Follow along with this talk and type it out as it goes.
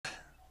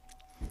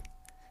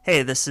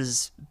Hey, this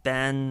is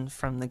Ben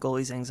from the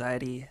Goalie's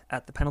Anxiety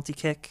at the Penalty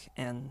Kick,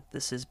 and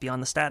this is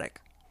Beyond the Static.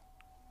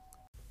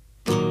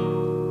 When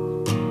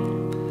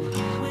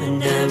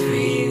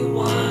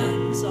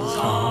everyone's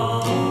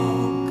all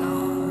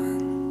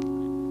gone,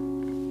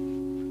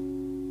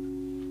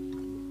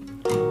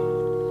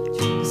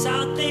 it's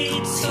out they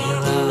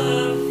took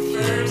the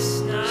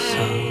first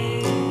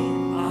night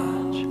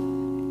off.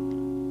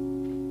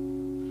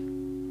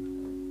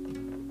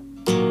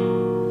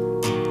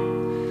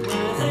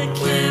 Where the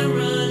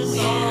cameras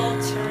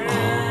all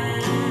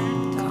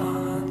turned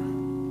on.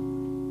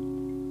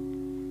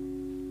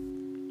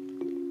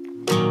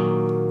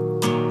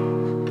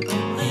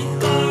 The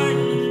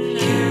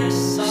gardener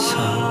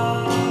saw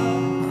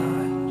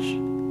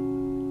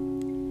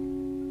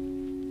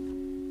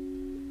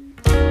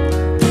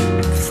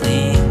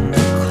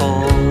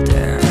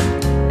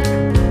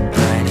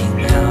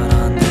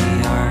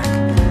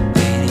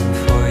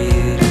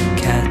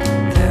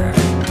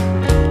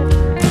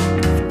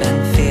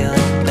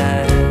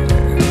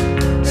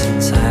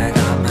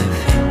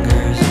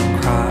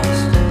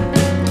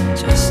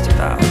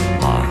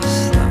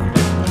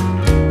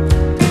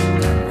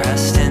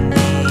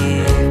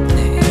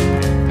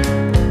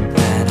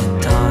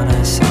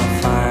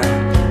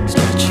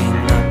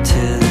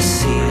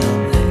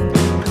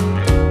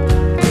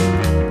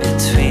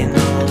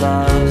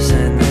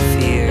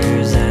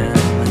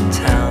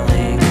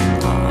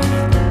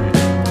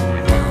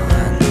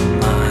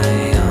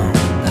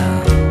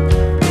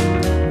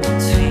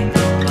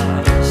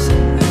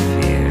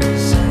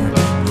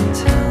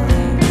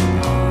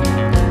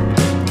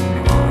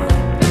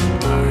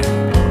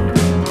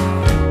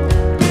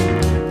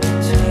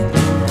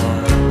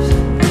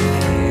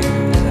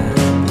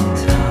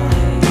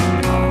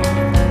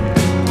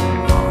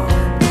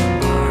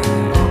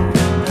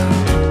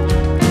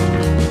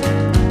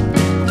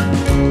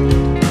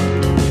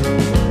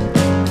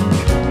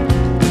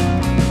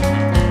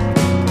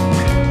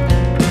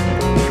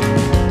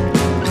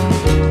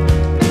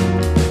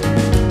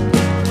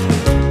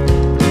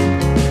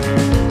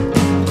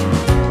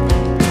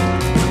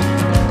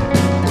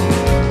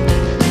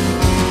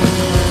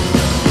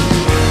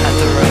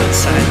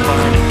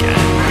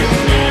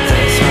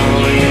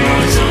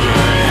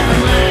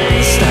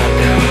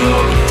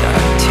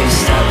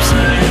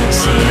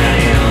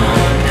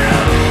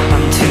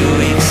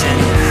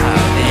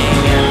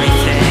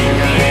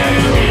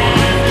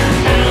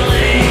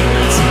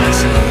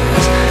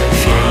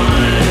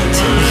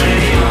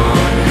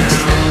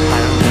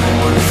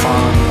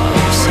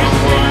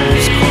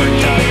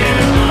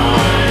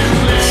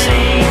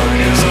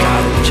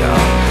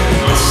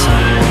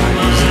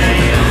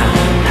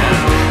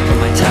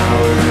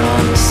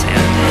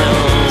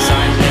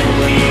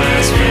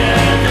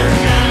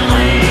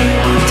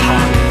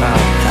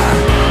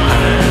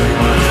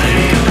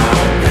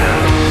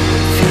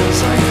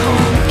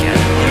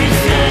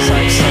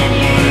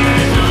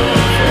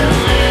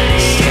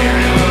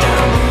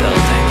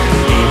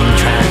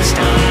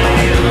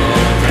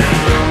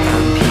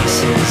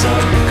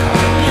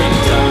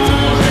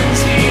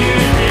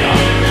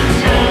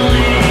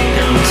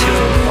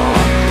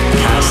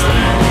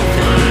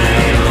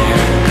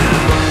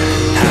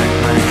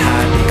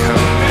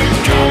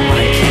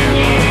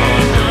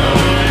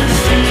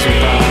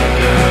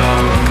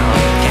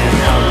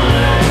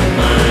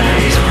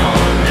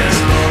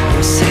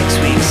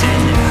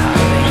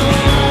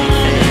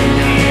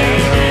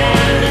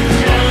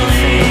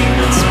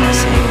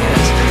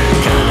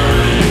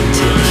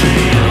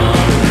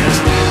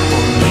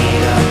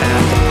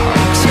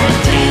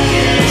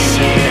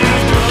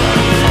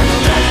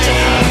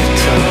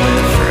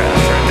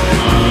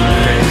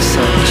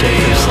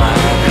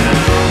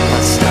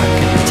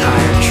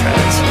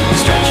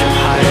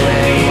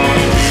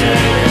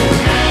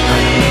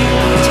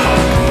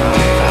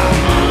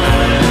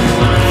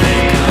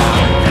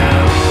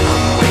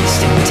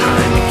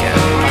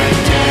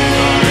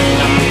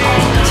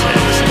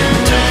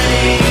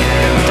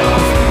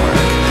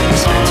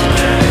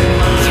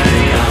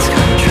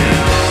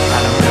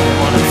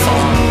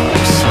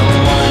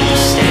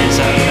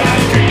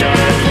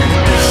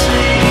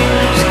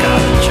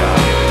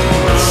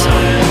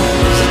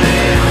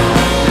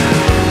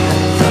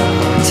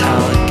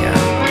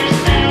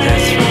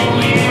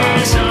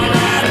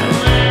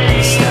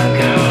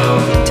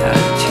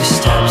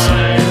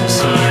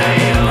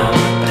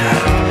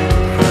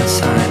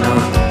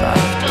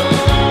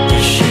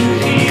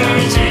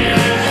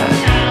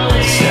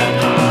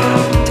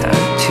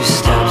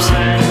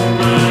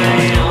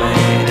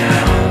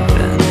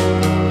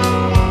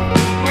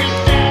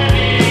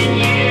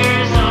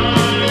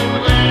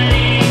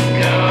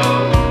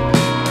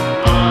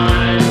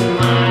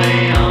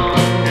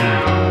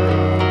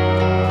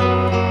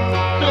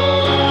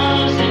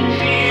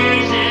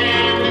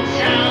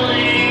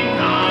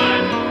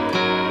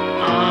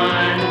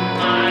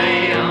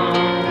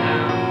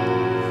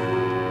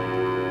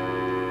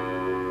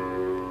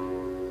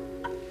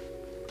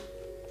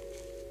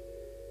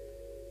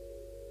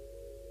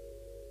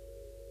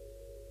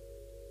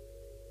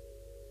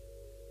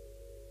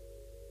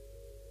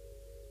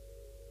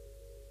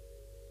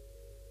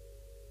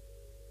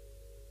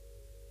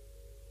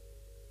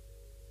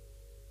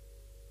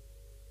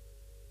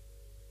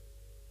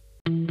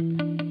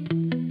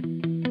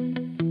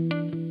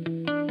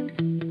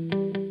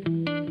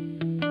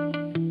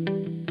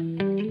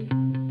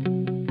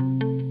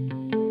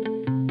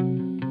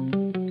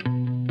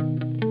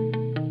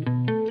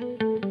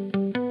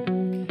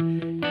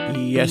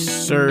Yes,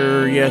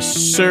 sir. Yes,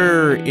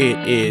 sir.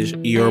 It is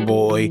your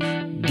boy,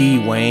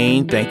 D.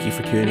 Wayne. Thank you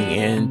for tuning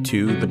in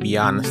to the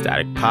Beyond the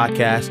Static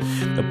podcast,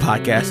 the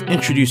podcast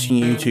introducing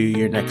you to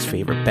your next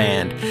favorite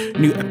band.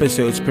 New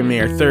episodes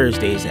premiere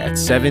Thursdays at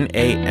 7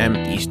 a.m.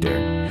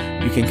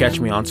 Eastern. You can catch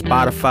me on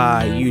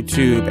Spotify,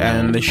 YouTube,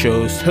 and the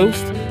show's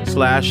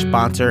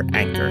host/sponsor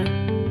Anchor.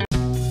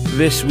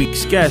 This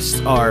week's guests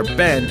are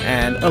Ben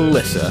and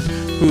Alyssa,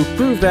 who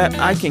prove that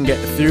I can get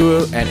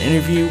through an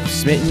interview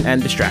smitten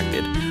and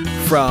distracted.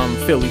 From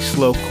Philly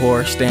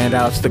slowcore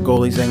standouts to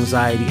Goalie's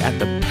anxiety at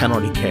the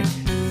penalty kick.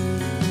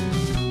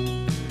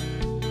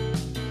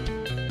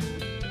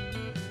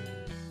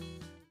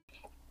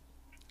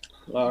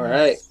 All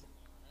right.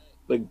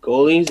 The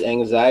Goalie's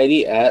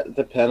anxiety at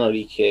the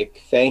penalty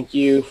kick. Thank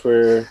you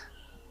for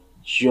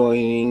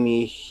joining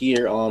me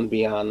here on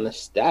Beyond the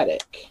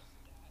Static.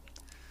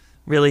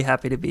 Really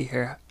happy to be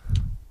here.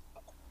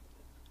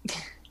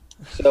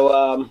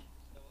 So,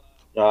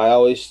 I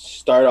always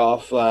start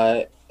off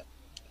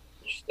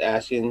just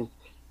asking,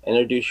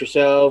 introduce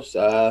yourselves,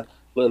 a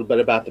little bit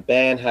about the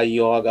band, how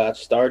you all got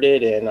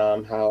started, and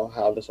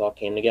how this all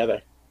came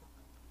together.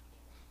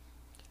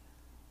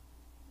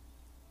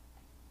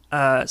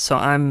 So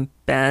I'm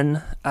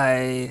Ben.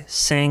 I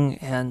sing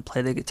and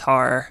play the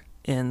guitar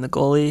in the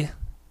Goalie.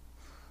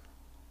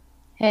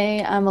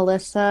 Hey, I'm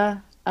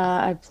Alyssa.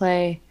 I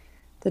play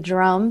the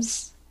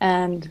drums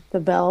and the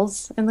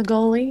bells in the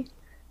Goalie.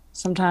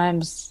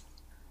 Sometimes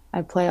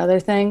I play other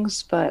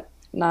things, but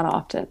not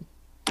often.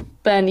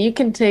 Ben, you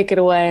can take it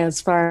away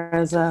as far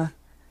as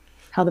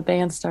how the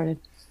band started.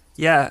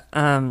 Yeah.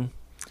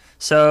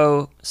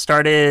 So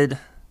started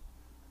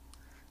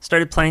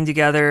playing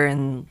together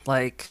in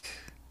I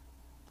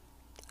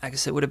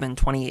guess it would have been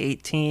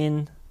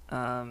 2018.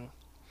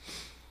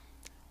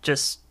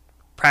 Just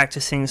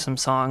practicing some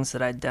songs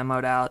that I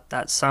demoed out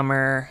that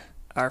summer.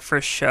 Our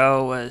first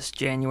show was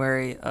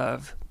January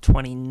of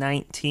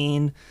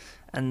 2019,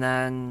 and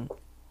then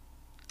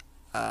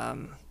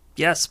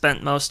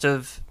spent most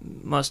of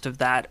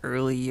that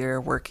early year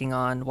working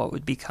on what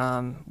would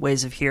become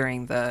Ways of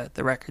Hearing, the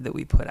record that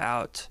we put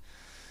out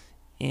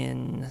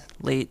in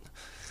late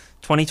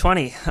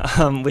 2020,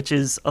 which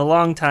is a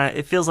long time.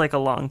 It feels like a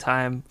long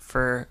time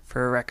for a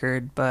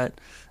record,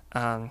 but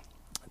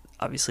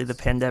obviously the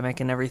pandemic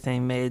and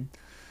everything made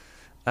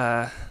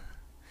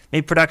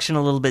production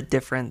a little bit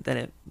different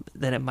than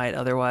it might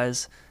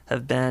otherwise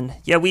have been.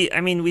 Yeah,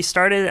 we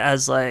started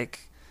as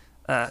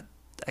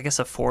I guess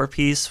a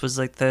 4-piece was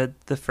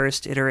the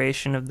first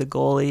iteration of the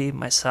Goalie.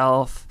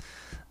 Myself,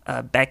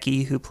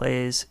 Becky, who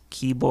plays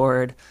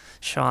keyboard,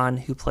 Sean,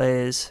 who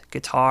plays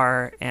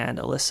guitar, and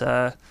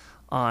Alyssa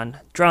on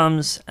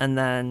drums, and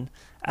then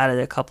added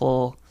a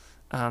couple,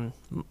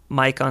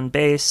 Mike on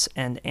bass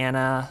and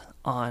Anna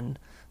on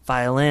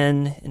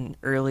violin in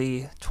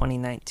early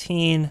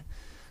 2019.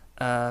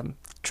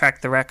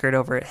 Tracked the record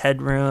over at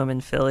Headroom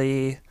in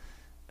Philly,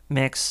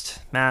 mixed,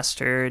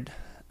 mastered,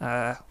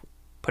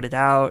 put it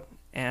out,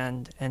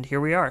 and here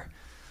we are.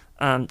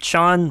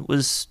 Sean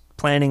was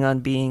planning on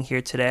being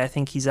here today. I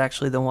think he's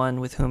actually the one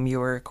with whom you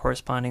were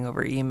corresponding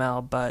over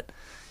email, but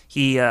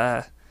he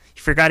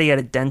forgot he had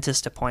a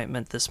dentist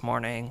appointment this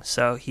morning,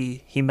 so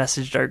he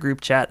messaged our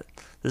group chat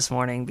this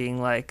morning being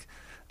like,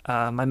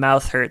 my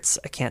mouth hurts,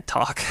 I can't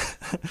talk.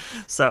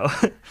 So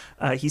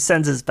he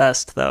sends his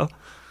best, though.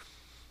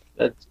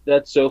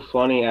 That's so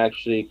funny,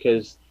 actually,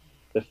 because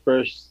the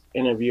first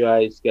interview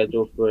I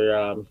scheduled for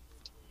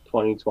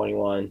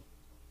 2021,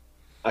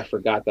 I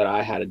forgot that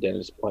I had a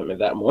dentist appointment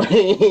that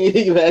morning,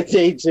 that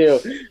day too.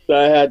 So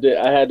I had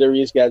to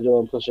reschedule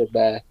and push it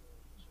back.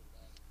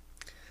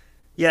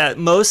 Yeah,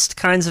 most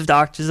kinds of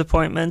doctor's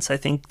appointments, I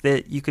think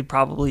that you could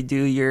probably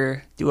do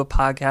a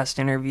podcast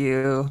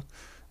interview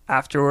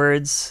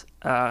afterwards,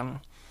 but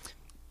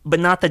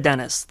not the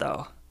dentist,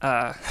 though.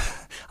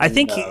 I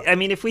think No.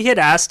 if we had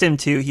asked him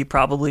to, he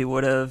probably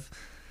would have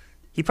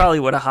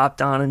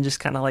hopped on and just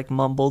kind of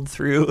mumbled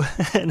through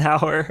an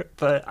hour,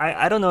 but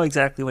I don't know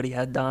exactly what he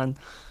had done.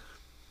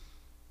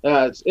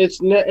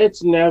 It's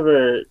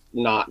never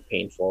not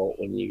painful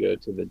when you go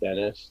to the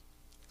dentist.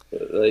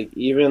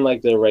 Even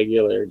the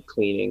regular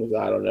cleanings,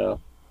 I don't know.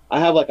 I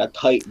have a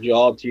tight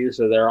jaw too,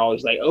 so they're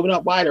always open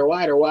up wider,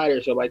 wider,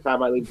 wider. So by the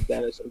time I leave the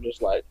dentist, I'm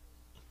just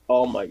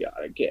oh my God,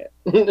 I can't.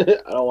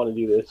 I don't want to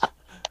do this.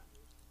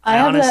 I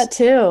have that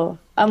too.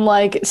 I'm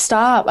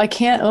stop, I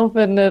can't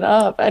open it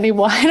up any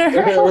wider.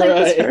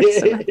 This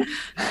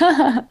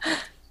hurts.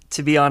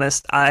 To be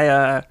honest,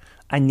 I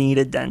need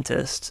a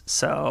dentist.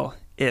 So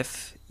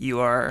if you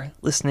are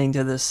listening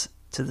to this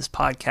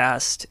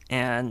podcast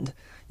and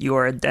you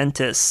are a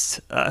dentist,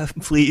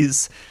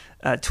 please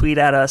tweet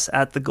at us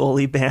at the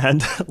Goalie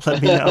Band.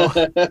 Let me know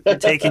you're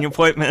taking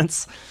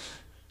appointments.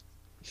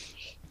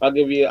 I'll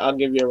give you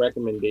a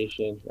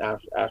recommendation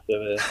after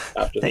the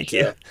Thank show.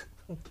 you.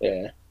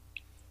 Yeah,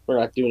 we're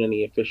not doing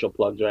any official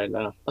plugs right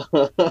now.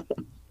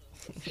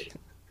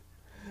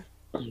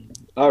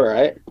 All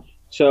right,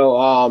 so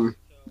I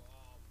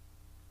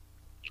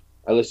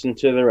listened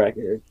to the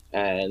record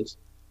and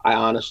I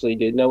honestly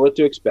didn't know what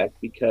to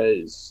expect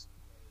because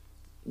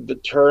the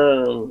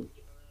term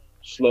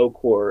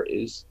slowcore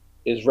is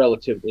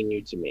relatively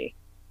new to me.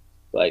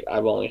 Like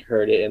I've only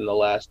heard it in the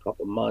last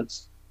couple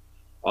months.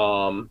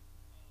 Um,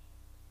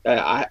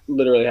 I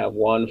literally have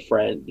one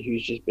friend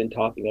who's just been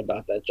talking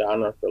about that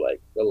genre for like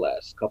the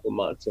last couple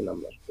months, and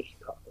I'm like, what are you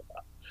talking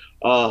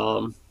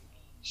about?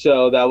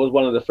 So that was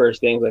one of the first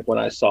things. Like when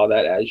I saw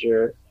that as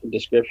your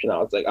description, I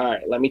was like, all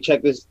right, let me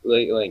check this.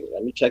 Like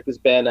let me check this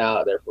band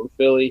out. They're from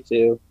Philly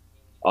too.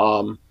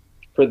 Um,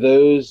 for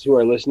those who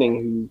are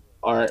listening who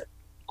aren't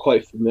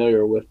quite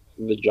familiar with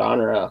the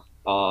genre,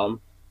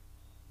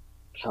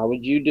 how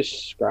would you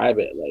describe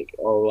it? Like,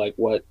 or like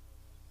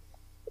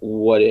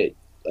what it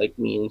like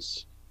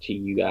means to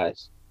you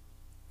guys?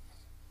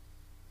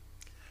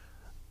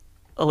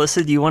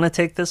 Alyssa, do you want to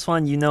take this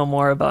one? You know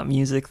more about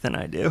music than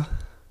I do.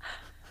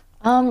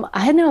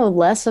 I know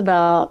less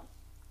about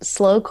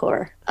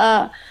slowcore.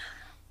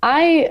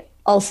 I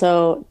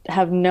also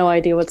have no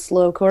idea what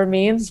slowcore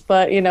means,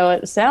 but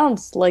it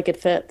sounds like it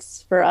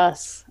fits for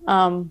us.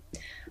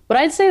 But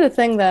I'd say the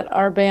thing that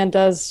our band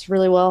does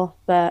really well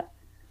that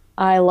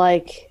I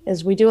like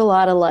is we do a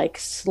lot of like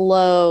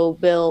slow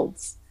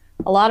builds.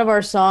 A lot of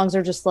our songs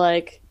are just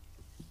like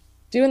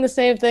doing the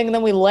same thing, and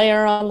then we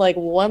layer on like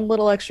one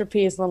little extra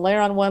piece, and then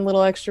layer on one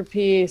little extra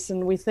piece,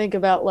 and we think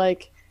about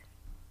like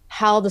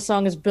how the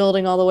song is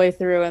building all the way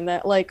through. And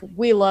that like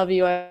We Love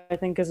You, I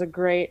think, is a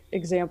great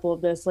example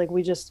of this. Like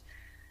we just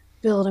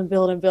build and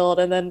build and build,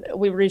 and then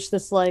we reach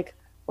this like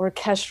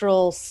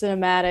orchestral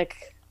cinematic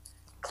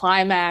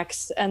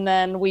climax, and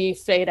then we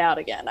fade out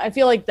again. I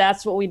feel like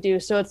that's what we do.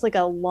 So it's like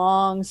a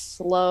long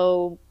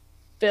slow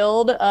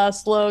build,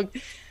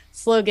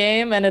 slow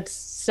game, and it's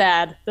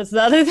sad. That's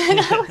the other thing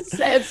I would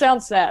say. It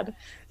sounds sad.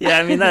 Yeah,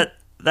 I mean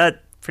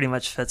that pretty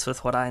much fits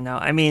with what I know.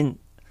 I mean,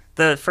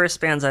 the first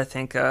bands I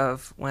think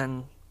of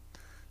when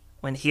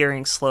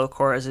hearing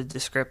slowcore as a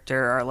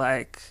descriptor are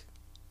like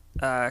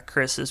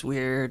Chris is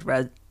Weird,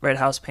 Red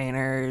House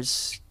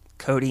Painters,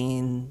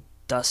 Codeine,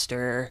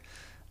 Duster,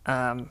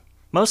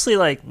 mostly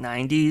like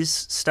 '90s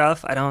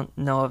stuff. I don't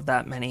know of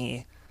that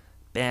many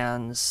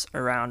bands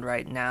around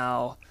right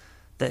now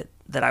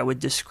that I would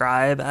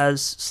describe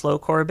as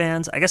slowcore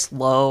bands. I guess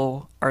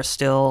Low are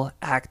still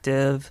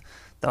active,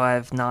 though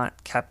I've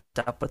not kept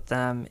up with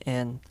them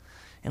in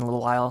a little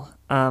while.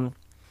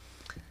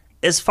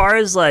 As far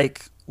as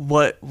like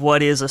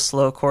what is a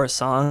slowcore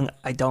song,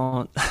 I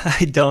don't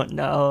I don't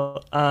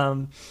know.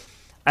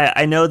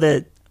 I know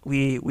that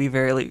we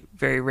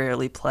very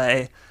rarely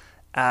play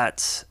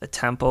at a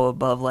tempo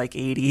above like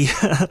 80.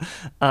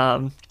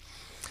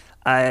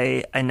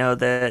 I know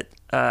that.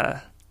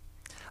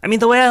 I mean,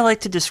 the way I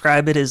like to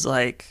describe it is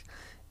like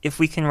if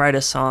we can write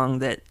a song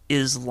that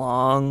is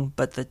long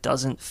but that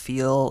doesn't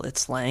feel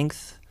its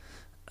length.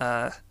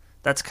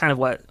 That's kind of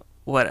what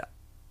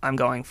I'm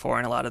going for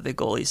in a lot of the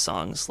Goalie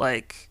songs.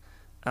 Like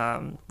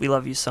 "We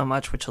Love You So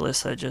Much," which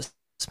Alyssa just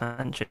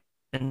mentioned,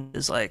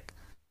 is like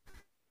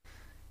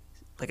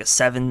a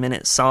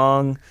 7-minute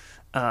song.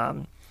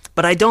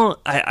 But I don't.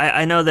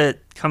 I know that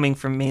coming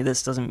from me,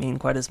 this doesn't mean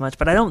quite as much.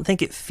 But I don't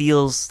think it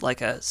feels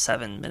like a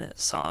 7-minute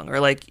song, or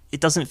like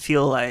it doesn't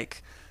feel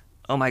like,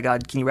 oh my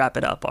god, can you wrap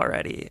it up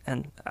already?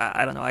 And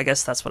I don't know. I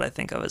guess that's what I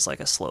think of as like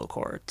a slow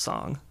chord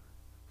song.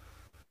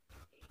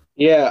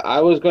 Yeah, I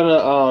was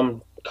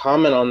gonna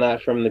comment on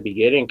that from the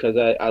beginning because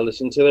I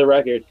listened to the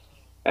record,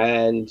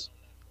 and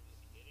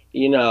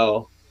you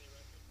know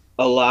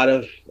a lot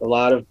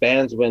of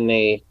bands when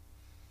they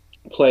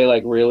play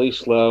like really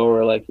slow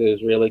or like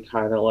those really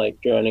kind of like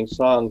droning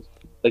songs,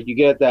 like you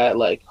get that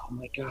like, oh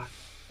my god,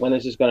 when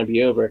is this gonna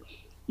be over?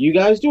 You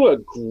guys do a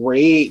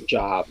great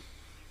job,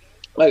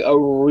 like a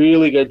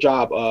really good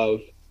job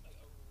of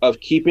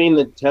keeping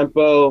the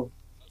tempo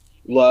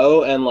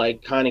low and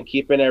like kind of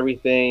keeping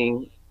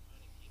everything,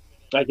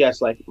 I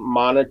guess, like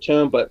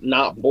monotone but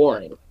not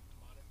boring.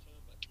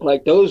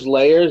 Like those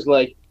layers,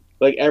 like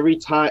every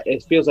time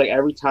it feels like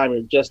every time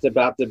you're just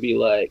about to be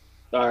like,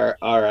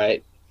 all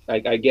right,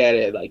 like I get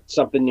it, like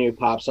something new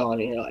pops on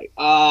and you're like,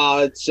 oh,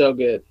 it's so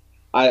good.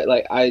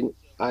 I'm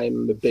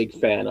a big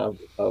fan of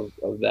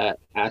that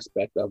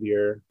aspect of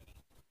your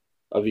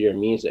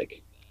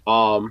music.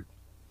 Um,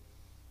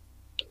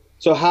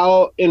 so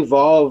how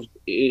involved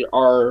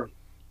are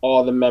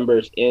all the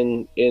members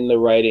in the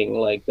writing?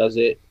 Like, does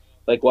it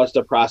like what's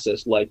the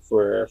process like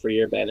for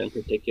your band in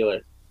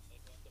particular?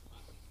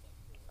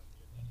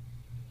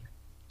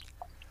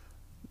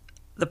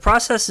 The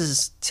process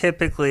is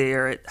typically,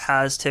 or it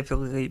has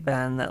typically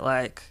been that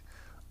like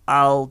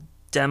I'll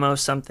demo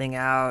something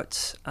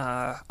out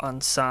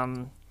on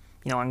some,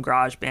 on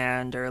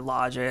GarageBand or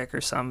Logic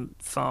or some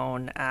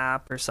phone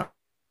app or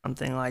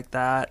something like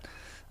that.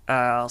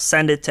 I'll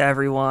send it to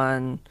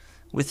everyone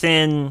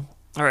within,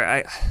 or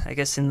I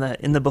guess in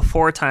the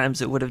before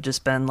times it would have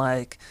just been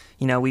like,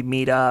 we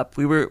meet up.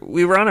 We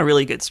were on a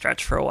really good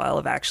stretch for a while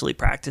of actually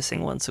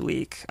practicing once a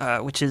week,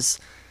 which is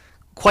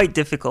quite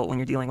difficult when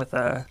you're dealing with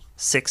a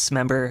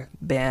 6-member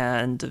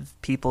band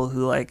of people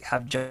who like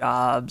have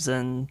jobs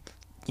and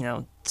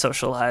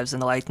social lives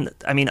and the like.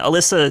 I mean,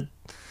 Alyssa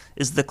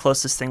is the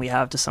closest thing we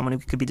have to someone who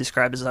could be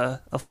described as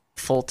a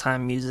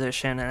full-time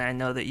musician. And I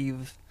know that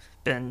you've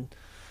been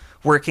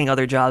working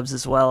other jobs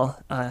as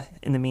well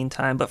in the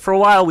meantime. But for a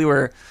while, we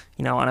were,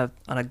 on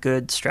a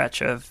good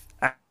stretch of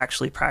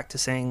actually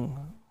practicing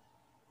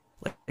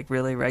like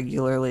really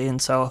regularly.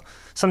 And so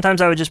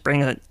sometimes I would just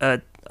bring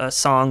a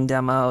song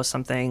demo,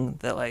 something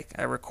that like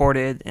I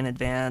recorded in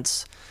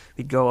advance.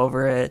 We'd go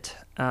over it,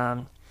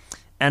 and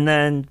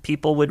then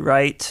people would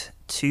write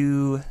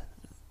to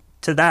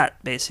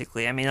that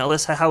basically. I mean,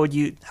 Alyssa, how would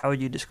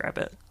you describe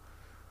it?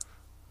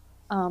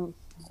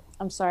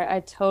 I'm sorry.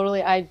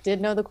 I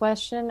did know the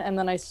question and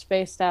then I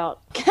spaced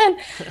out.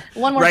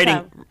 One more writing,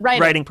 time.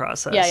 Writing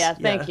process. Yeah.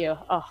 Thank you.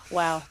 Oh,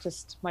 wow.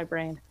 Just my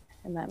brain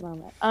in that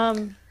moment.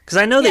 Because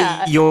I know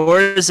that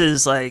yours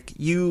is like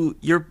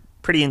you're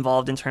pretty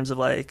involved in terms of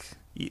like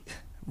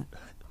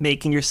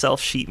making yourself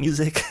sheet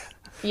music.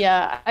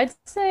 Yeah, I'd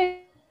say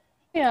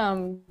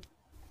I'm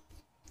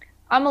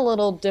a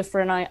little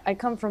different. I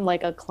come from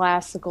like a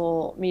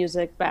classical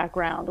music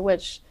background,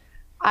 which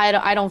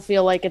I don't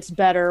feel like it's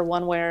better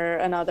one way or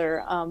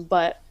another.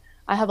 But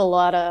I have a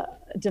lot of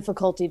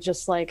difficulty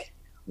just like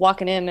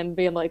walking in and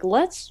being like,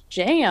 let's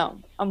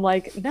jam. I'm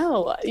like,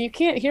 no, you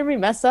can't hear me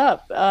mess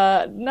up.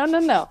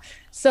 No.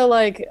 So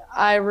like,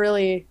 I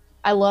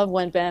love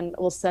when Ben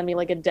will send me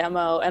like a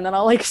demo and then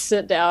I'll like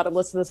sit down and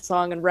listen to the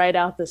song and write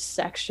out the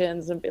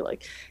sections and be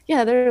like,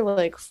 yeah, they're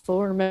like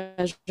 4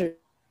 measures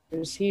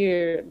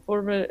here,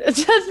 4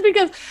 minutes. Just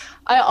because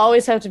I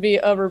always have to be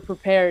over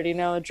prepared,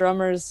 a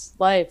drummer's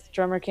life.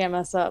 Drummer can't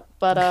mess up.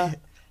 But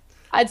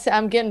I'd say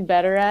I'm getting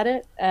better at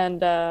it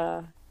and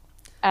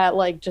at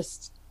like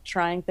just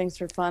trying things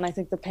for fun. I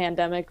think the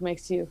pandemic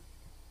makes you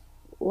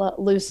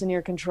loosen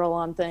your control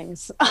on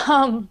things.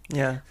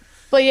 Yeah.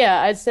 But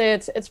yeah, I'd say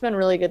it's been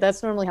really good.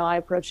 That's normally how I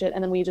approach it.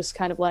 And then we just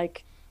kind of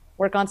like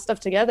work on stuff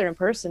together in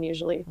person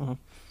usually. Mm-hmm.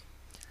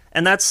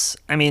 And that's,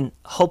 I mean,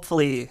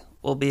 hopefully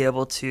we'll be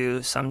able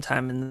to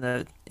sometime in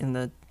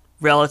the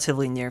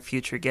relatively near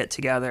future get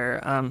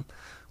together.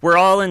 We're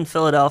all in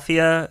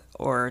Philadelphia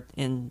or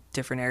in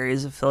different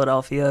areas of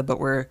Philadelphia, but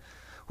we're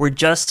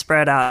just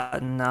spread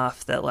out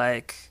enough that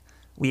like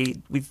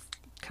we've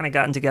kind of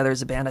gotten together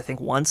as a band, I think,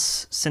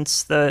 once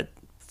since the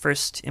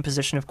first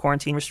imposition of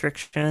quarantine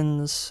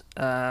restrictions.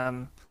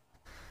 I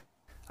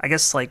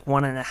guess like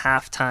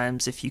 1.5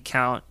 times if you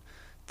count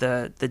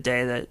the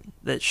day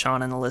that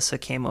Sean and Alyssa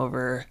came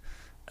over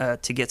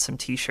to get some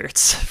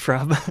T-shirts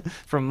from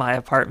my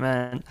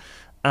apartment.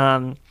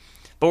 But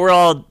we're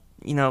all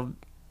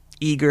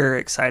eager,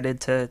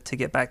 excited to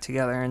get back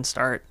together and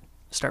start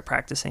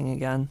practicing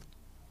again.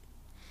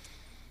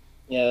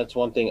 Yeah, that's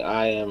one thing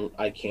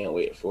I can't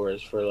wait for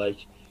is for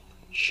like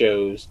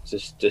shows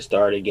to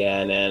start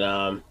again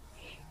and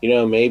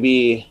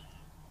maybe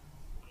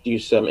do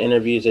some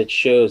interviews at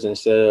shows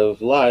instead of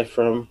live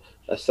from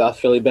a South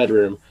Philly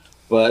bedroom.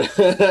 But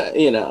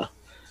Yeah.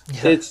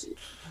 it's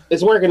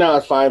working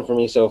out fine for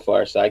me so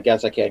far, so I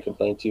guess I can't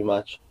complain too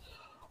much.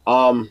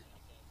 Alyssa,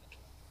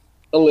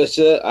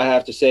 I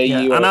have to say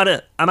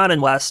I'm out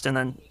in West, and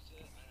then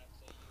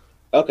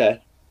okay.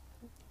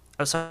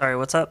 oh sorry,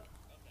 what's up?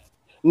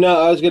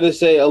 No, I was gonna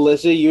say,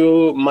 Alyssa,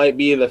 you might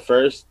be the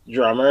first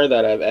drummer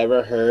that I've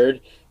ever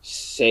heard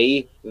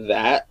say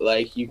that.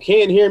 Like, you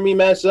can't hear me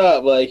mess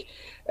up. Like,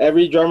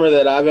 every drummer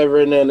that I've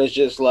ever known is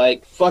just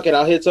like, fuck it,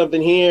 I'll hit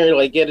something here,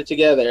 like, get it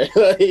together.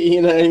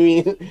 You know what I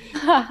mean?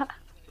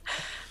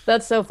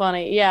 That's so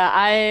funny.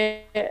 Yeah,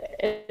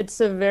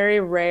 it's a very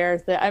rare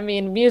thing. I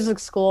mean, music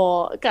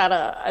school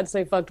I'd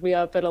say fucked me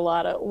up in a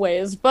lot of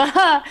ways.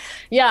 But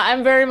yeah,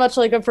 I'm very much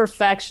like a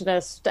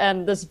perfectionist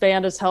and this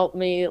band has helped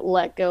me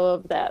let go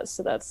of that.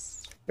 So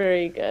that's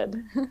very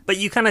good. But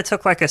you kind of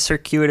took like a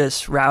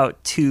circuitous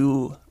route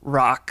to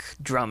rock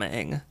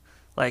drumming.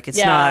 Like it's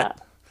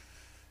not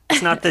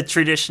the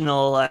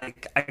traditional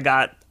like I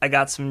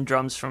got some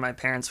drums from my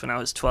parents when I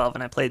was 12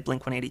 and I played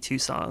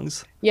Blink-182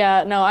 songs.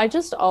 Yeah, no, I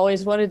just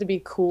always wanted to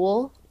be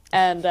cool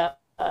and I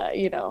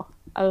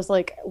was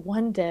like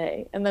one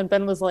day and then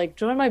Ben was like,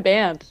 join my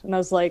band, and I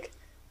was like,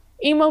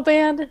 emo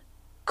band?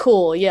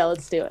 Cool, yeah,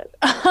 let's do it.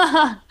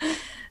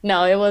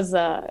 No, it was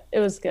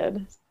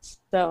good.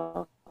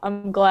 So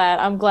I'm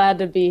glad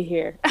to be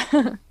here.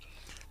 But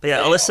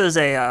yeah, Alyssa's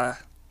a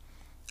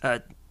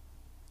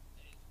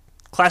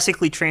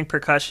classically trained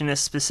percussionist,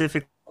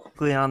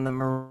 specifically on the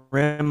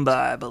marimba,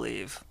 I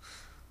believe.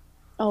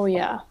 Oh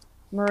yeah,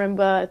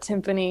 marimba,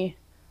 timpani.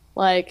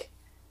 Like,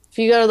 if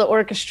you go to the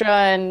orchestra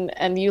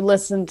and you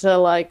listen to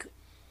like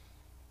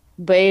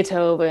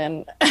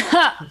Beethoven,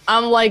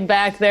 I'm like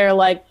back there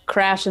like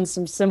crashing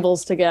some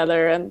cymbals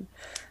together, and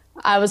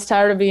I was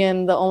tired of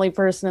being the only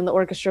person in the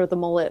orchestra with a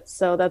mullet,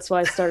 so that's why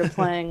I started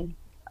playing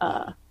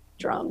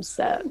drums.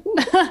 That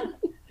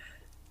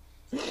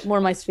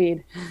more my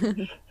speed.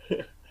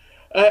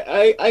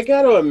 I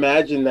gotta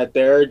imagine that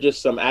there are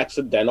just some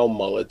accidental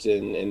mullets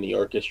in the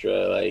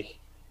orchestra, like,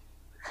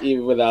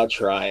 even without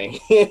trying.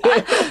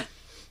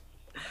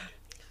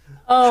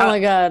 Oh my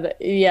god,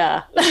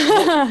 yeah.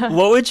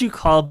 What would you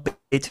call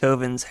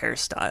Beethoven's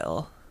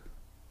hairstyle?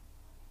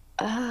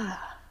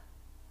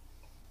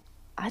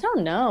 I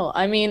don't know.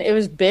 I mean, it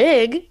was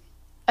big.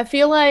 I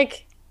feel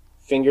like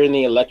Finger in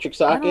the electric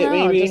I don't socket,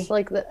 know, just maybe.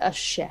 like a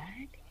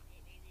shag.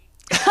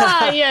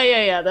 Ah, yeah,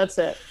 yeah, yeah. That's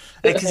it.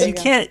 Because There you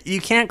go.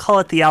 you can't call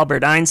it the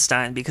Albert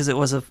Einstein because it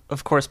was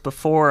of course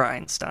before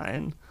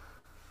Einstein.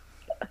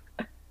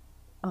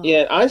 Oh,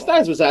 Yeah,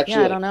 Einstein's was yeah.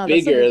 actually I like don't know.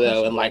 That's a bigger good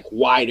though and question. like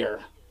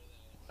wider,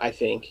 I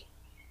think.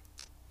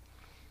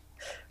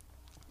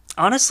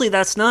 Honestly,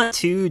 that's not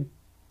too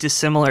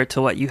dissimilar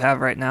to what you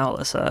have right now,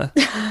 Alyssa.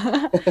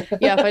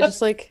 Yeah, if I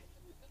just like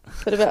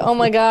put a bit. Oh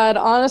my God.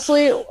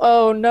 Honestly,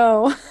 oh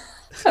no.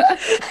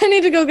 I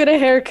need to go get a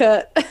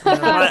haircut.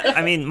 Yeah,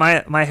 I mean,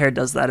 my hair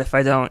does that if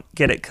I don't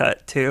get it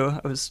cut too.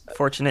 I was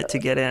fortunate to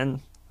get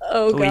in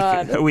Oh a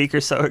God. week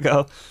or so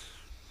ago.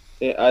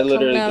 Yeah, I Coming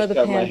literally out of just the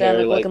cut my hair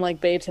pandemic like looking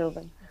like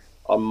Beethoven.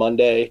 on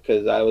Monday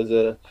because I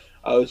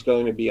was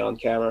going to be on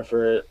camera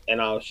for it,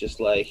 and I was just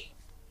like,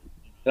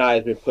 and I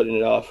had been putting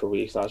it off for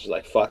weeks. And I was just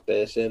like, fuck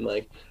this, and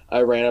like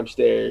I ran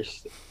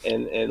upstairs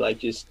and like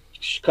just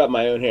cut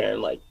my own hair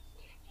in like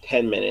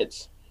 10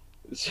 minutes.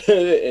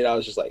 And I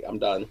was just like, I'm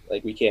done.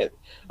 Like we can't.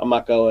 I'm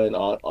not going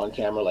on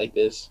camera like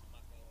this.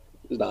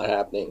 It's not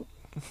happening.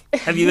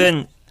 Have you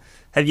been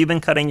have you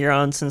been cutting your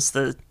own since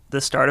the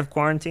start of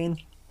quarantine?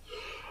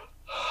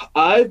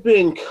 I've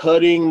been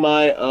cutting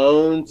my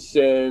own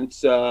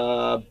since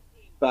about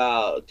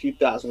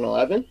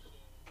 2011,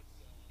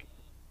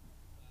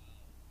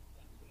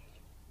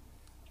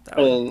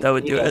 and That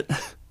would do it.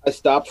 I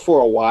stopped for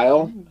a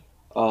while.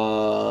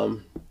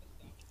 Um,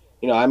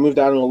 I moved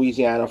out in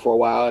Louisiana for a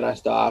while, and I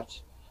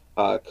stopped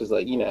because,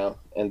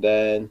 and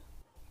then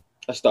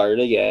I started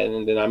again,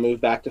 and then I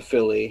moved back to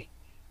Philly,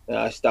 and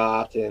I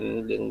stopped,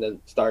 and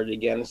then started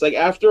again. It's like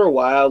after a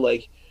while,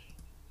 like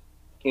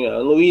in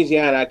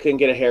Louisiana, I couldn't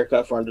get a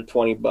haircut for under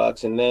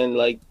 $20, and then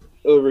like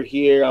over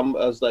here, I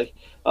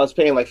was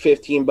paying like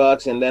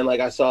 $15, and then like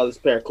I saw this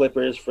pair of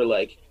clippers for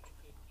like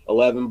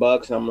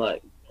 $11, and I'm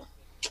like,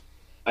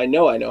 I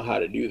know how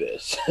to do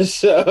this,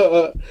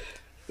 so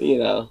you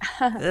know.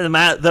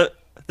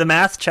 The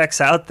math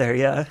checks out there,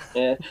 yeah.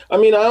 Yeah, I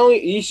mean,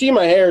 you see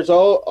my hair. It's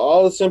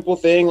all a simple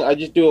thing. I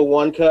just do a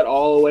one cut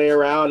all the way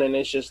around, and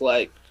it's just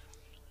like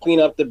clean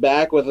up the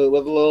back with a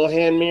little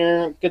hand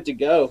mirror. Good to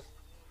go.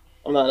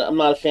 I'm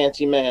not a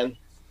fancy man,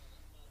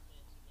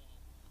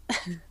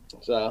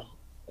 so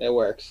it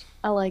works.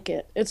 I like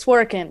it. It's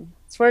working.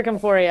 It's working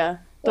for you.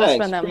 Don't Thanks,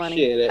 spend that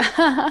money. appreciate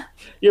it.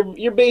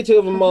 Your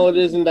Beethoven mullet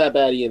isn't that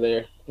bad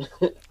either.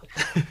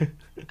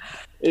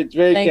 It's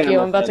very Thank you.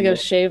 camera I'm about to go friendly.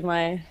 shave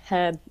my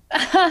head.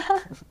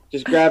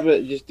 Just grab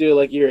it. Just do it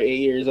like you're 8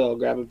 years old.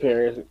 Grab a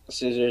pair of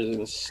scissors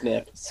and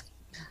snip.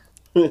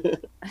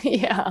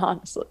 Yeah,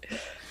 honestly.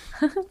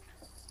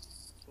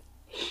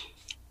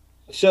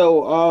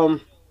 So,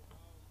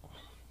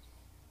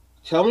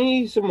 tell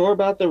me some more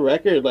about the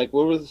record. Like,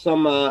 what were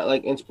some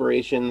like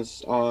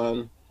inspirations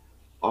on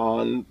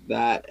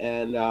that,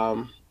 and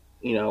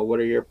what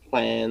are your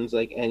plans?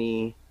 Like,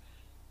 any?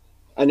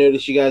 I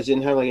noticed you guys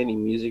didn't have like any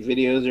music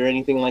videos or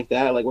anything like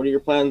that. Like, what are your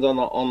plans on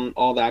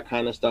all that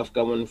kind of stuff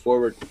going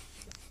forward?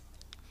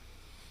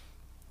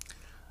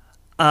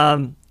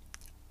 Um,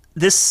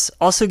 this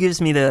also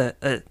gives me the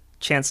a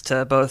chance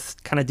to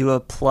both kind of do a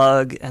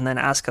plug and then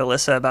ask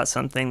Alyssa about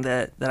something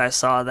that I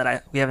saw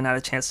that we haven't had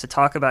a chance to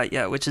talk about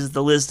yet, which is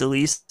the Liz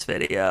DeLeese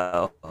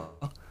video.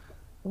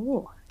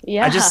 Ooh,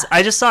 yeah.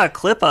 I just saw a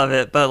clip of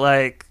it, but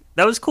like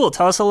that was cool.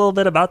 Tell us a little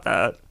bit about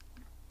that.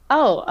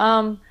 Oh,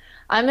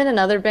 I'm in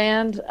another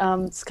band.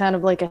 It's kind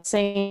of like a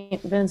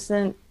Saint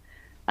Vincent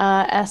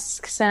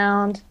esque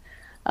sound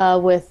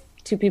with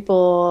two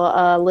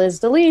people, Liz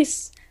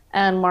DeLeese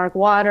and Mark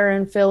Water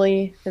in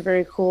Philly. They're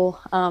very cool.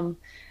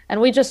 And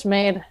we just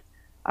made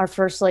our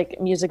first like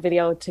music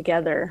video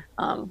together.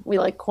 We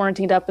like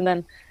quarantined up and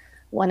then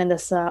went in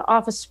this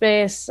office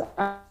space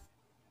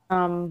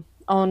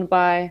owned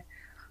by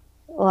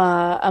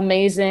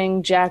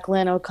amazing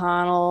Jacqueline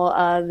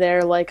O'Connell.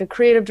 They're like a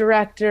creative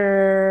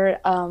director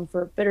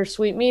for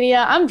Bittersweet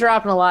Media. I'm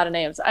dropping a lot of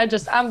names.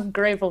 I'm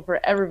grateful for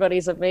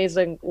everybody's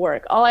amazing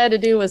work. All I had to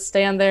do was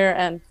stand there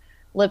and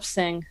lip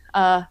sing.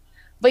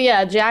 But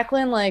yeah,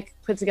 Jacqueline like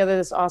put together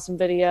this awesome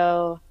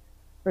video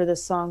for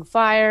this song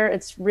Fire.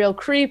 It's real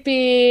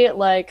creepy.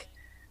 Like,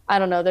 I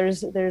don't know.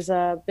 There's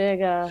a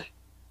big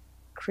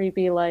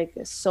creepy, like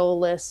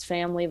soulless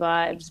family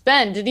vibes.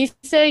 Ben, did you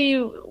say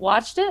you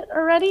watched it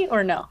already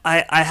or no?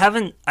 I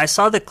haven't. I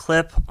saw the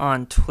clip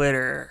on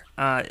Twitter.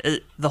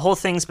 The whole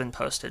thing's been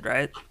posted,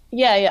 right?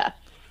 Yeah, yeah.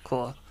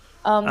 Cool.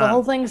 The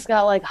whole thing's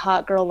got like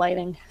hot girl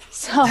lighting.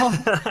 So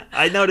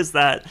I noticed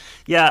that.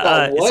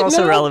 Yeah, it's What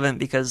also now? relevant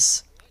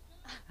because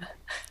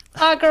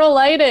hot girl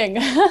lighting.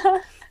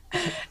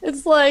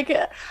 It's like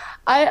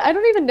I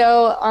don't even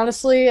know,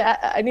 honestly.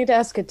 I need to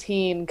ask a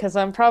teen because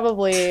I'm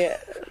probably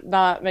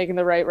not making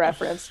the right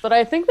reference. But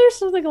I think there's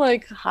something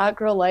like hot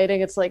girl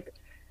lighting. It's like,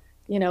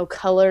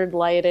 colored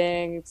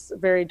lighting. It's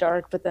very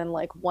dark, but then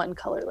like one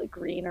color, like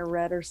green or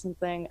red or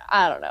something.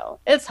 I don't know.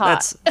 It's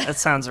hot. that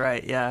sounds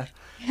right. Yeah.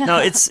 No,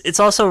 it's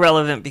also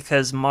relevant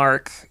because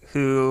Mark,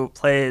 who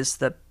plays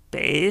the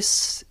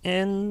bass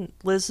in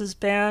Liz's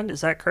band.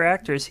 Is that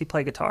correct, or does he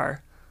play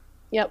guitar?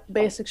 Yep,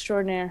 bass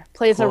extraordinaire.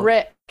 Plays a Cool.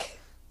 Rick.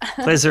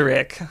 Plays a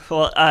Rick.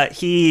 Well,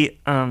 he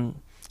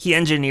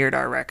engineered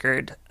our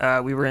record.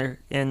 We were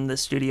in the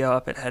studio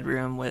up at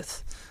Headroom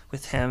with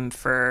him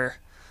for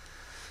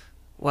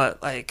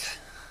what, like,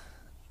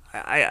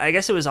 I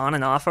guess it was on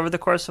and off over the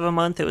course of a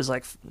month. It was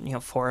like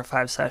 4 or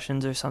 5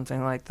 sessions or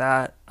something like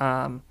that.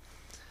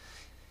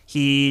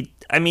 He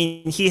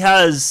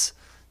has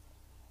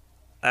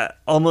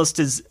almost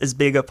as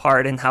big a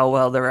part in how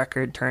well the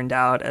record turned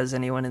out as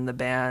anyone in the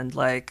band.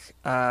 Like,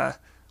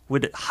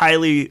 would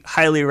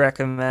highly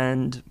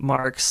recommend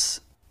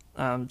Mark's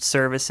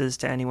services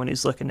to anyone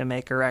who's looking to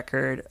make a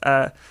record.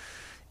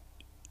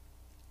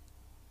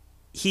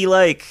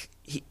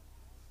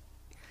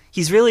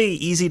 He's really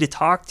easy to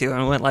talk to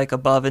and went like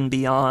above and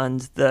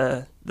beyond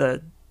the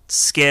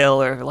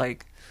scale, or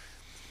like,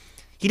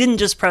 he didn't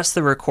just press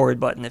the record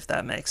button, if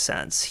that makes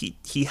sense.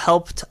 He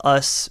helped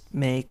us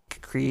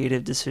make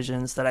creative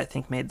decisions that I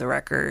think made the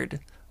record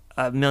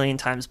a million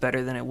times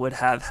better than it would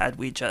have had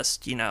we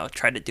just,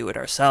 tried to do it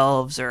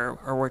ourselves, or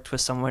worked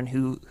with someone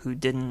who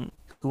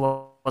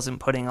wasn't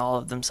putting all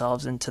of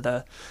themselves into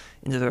the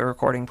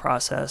recording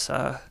process.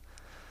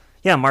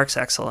 Yeah, Mark's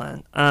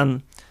excellent.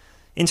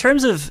 In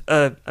terms of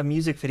a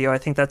music video, I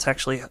think that's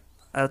actually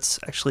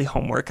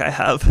homework I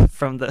have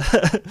from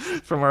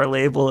from our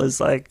label,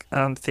 is like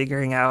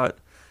figuring out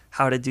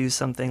how to do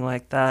something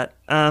like that.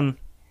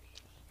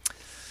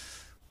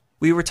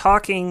 We were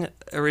talking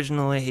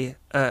originally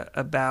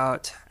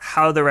about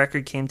how the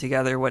record came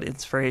together, what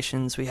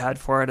inspirations we had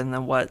for it, and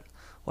then what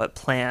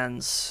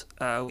plans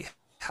we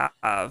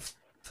have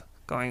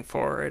going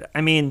forward.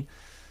 I mean,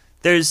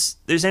 there's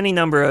any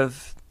number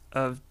of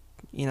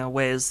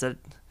ways that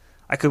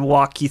I could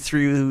walk you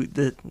through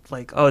the,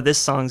 like, oh, this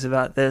song's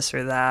about this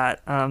or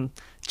that.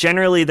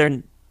 Generally,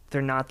 they're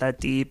not that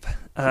deep,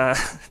 and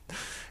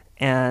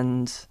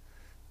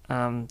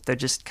they're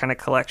just kind of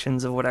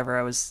collections of whatever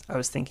I was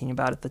thinking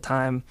about at the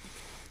time.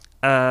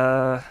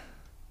 In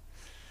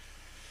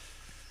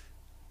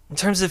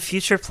terms of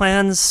future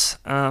plans,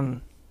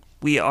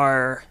 we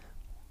are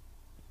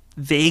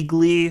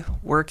vaguely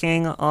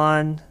working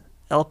on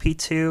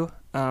LP2.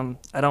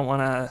 I don't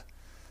want to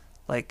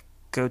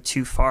go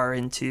too far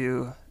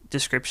into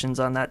descriptions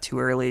on that too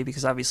early,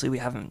 because obviously we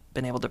haven't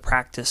been able to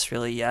practice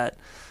really yet.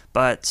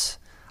 But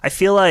I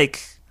feel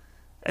like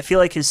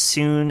as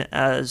soon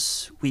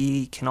as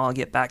we can all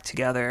get back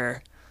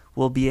together,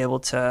 we'll be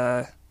able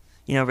to,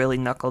 really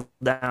knuckle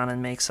down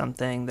and make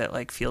something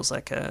that feels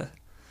like I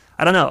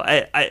don't know.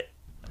 I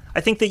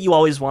think that you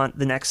always want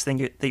the next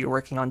thing that you're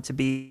working on to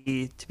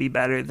be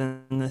better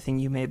than the thing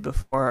you made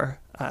before.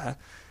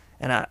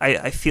 And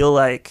I feel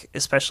like,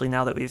 especially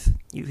now that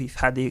we've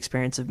had the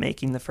experience of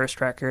making the first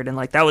record, and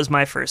that was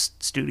my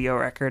first studio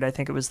record. I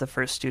think it was the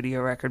first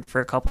studio record for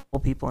a couple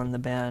people in the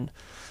band.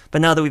 But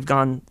now that we've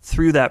gone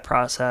through that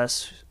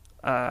process,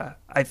 I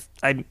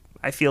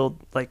feel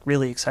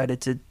really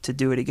excited to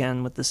do it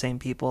again with the same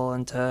people,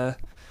 and to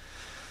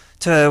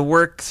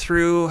work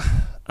through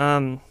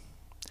a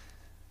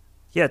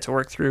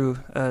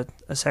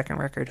second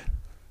record.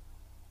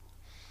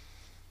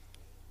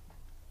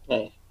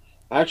 Hey,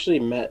 I actually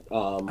met.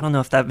 I don't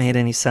know if that made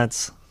any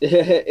sense.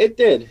 It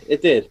did.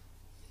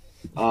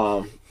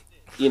 Because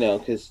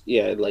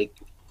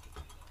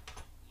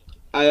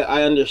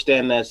I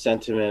understand that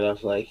sentiment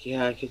of I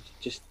could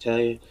just tell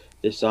you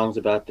this song's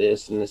about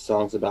this and this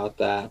song's about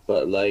that,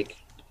 but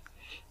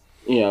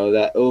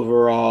that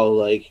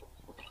overall I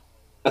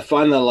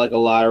find that a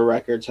lot of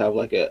records have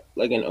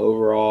an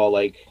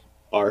overall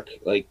arc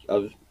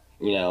of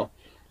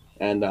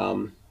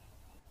and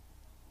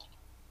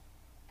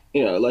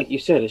like you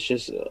said, it's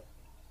just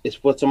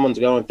it's what someone's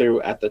going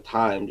through at the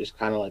time, just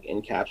kind of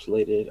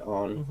encapsulated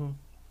on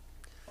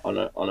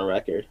a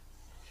record.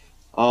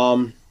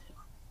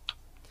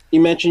 You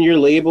mentioned your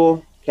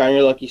label, Count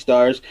Your Lucky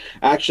Stars.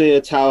 Actually,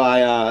 that's how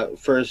I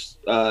first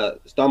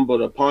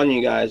stumbled upon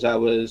you guys. I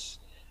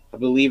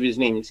believe his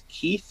name is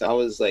Keith. I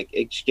was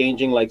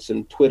exchanging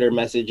some Twitter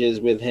messages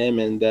with him,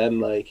 and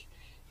then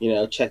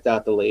checked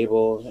out the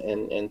label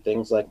and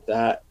things like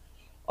that.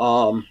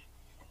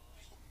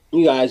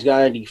 You guys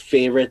got any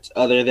favorites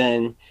other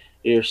than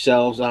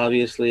yourselves,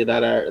 obviously,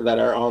 that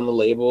are on the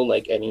label?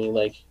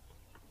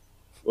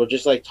 We'll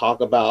just talk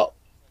about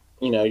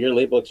your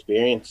label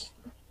experience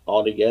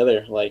all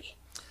together,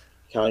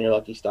 Count Your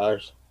Lucky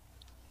Stars.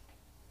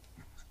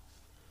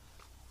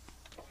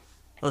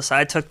 Listen,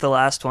 I took the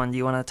last one. Do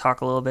you want to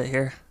talk a little bit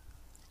here?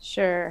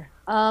 Sure.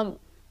 I'm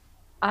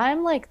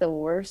the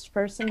worst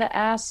person to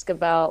ask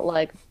about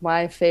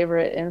my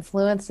favorite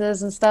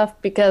influences and stuff,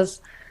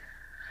 because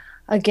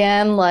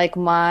again,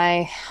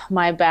 my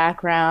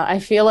background, I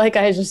feel like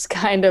I just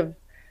kind of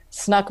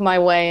snuck my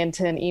way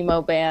into an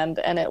emo band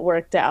and it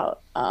worked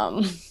out.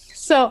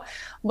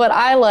 But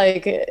I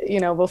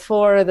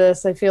before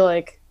this, I feel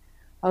like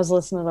I was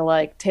listening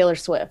to Taylor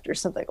Swift or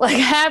something,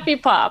 happy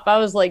pop. I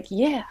was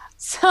yeah.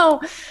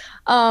 So,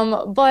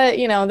 but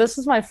this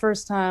is my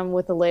first time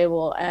with the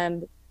label,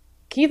 and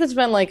Keith has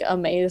been like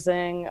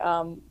amazing.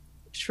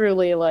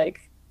 Truly,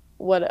 like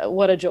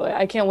what a joy.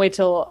 I can't wait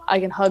till I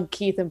can hug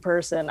Keith in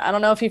person. I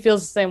don't know if he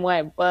feels the same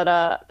way,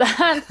 but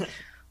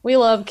we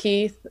love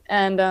Keith,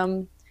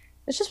 and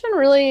it's just been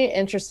really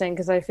interesting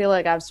because I feel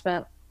like I've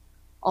spent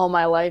all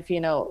my life,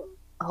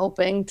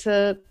 hoping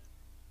to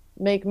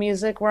make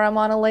music where I'm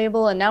on a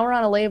label, and now we're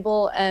on a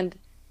label, and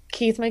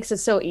Keith makes it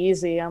so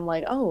easy. I'm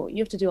like, oh, you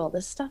have to do all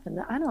this stuff, and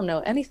I don't know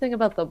anything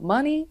about the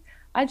money.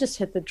 I just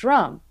hit the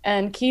drum,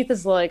 and Keith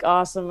is like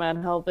awesome at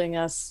helping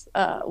us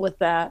with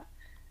that,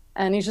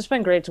 and he's just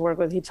been great to work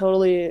with. He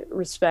totally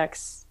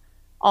respects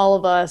all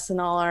of us and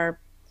all our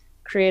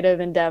creative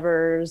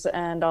endeavors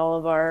and all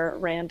of our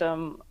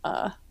random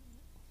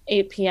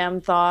 8 p.m.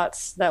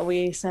 thoughts that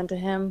we sent to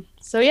him.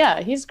 So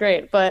yeah, he's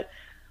great, but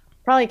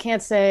probably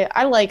can't say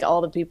I like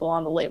all the people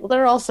on the label.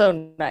 They're also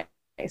nice.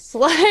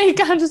 Like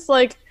I'm just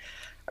like,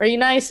 are you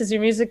nice? Is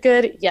your music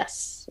good?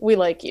 Yes, we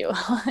like you.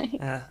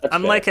 Yeah. That's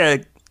I'm fair. like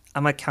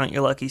I'm a Count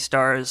Your Lucky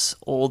Stars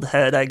old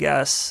head, I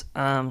guess.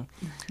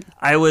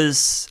 I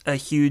was a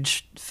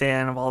huge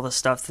fan of all the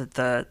stuff that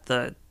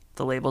the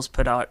labels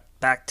put out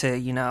back to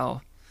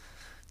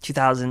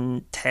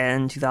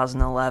 2010,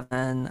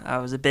 2011. I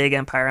was a big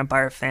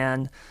Empire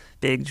fan,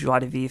 big Joie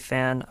de Vie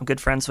fan. I'm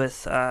good friends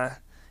with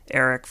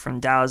Eric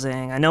from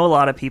Dowsing. I know a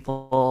lot of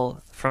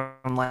people from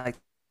like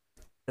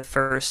the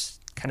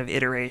first kind of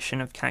iteration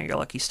of Count Your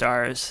Lucky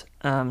Stars.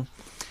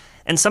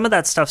 And some of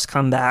that stuff's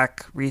come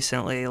back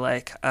recently.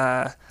 Like,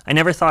 I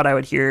never thought I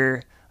would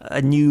hear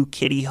a new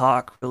Kitty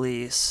Hawk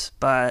release,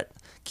 but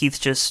Keith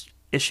just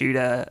issued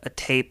a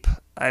tape.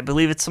 I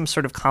believe it's some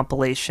sort of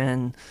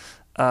compilation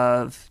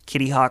of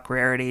Kitty Hawk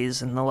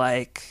rarities and the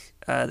like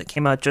that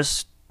came out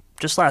just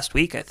last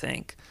week, I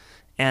think.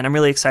 And I'm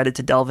really excited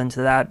to delve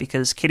into that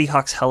because Kitty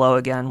Hawk's Hello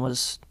Again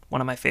was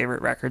one of my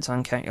favorite records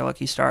on Count Your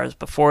Lucky Stars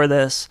before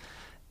this,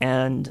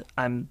 and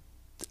I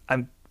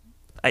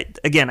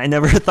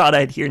never thought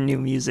I'd hear new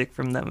music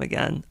from them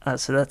again,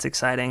 so that's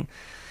exciting.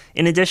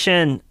 In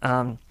addition,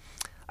 I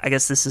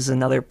guess this is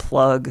another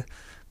plug,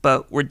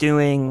 but we're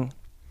doing.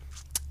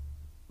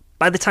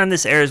 By the time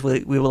this airs,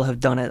 we will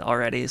have done it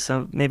already,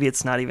 so maybe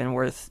it's not even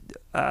worth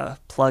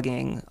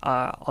plugging.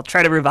 I'll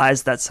try to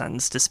revise that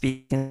sentence to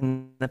speak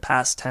in the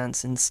past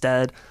tense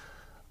instead.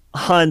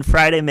 On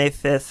Friday, May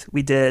 5th,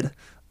 we did,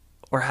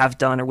 or have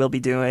done, or will be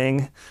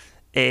doing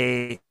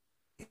a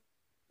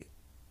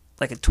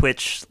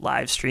Twitch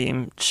live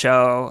stream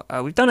show.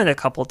 We've done it a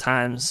couple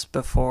times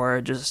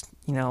before, just,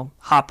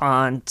 hop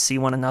on, see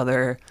one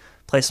another,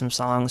 play some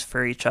songs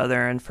for each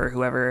other and for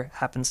whoever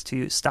happens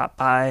to stop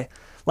by.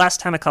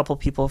 Last time, a couple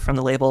people from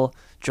the label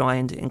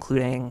joined,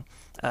 including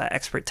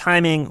Expert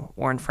Timing,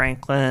 Warren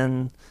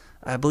Franklin.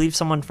 I believe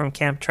someone from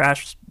Camp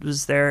Trash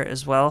was there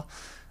as well.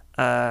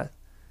 And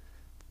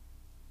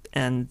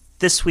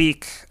this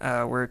week,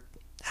 we're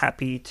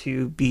happy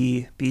to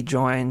be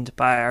joined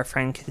by our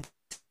friend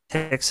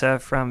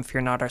Tixa from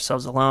Fear Not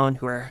Ourselves Alone,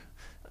 who are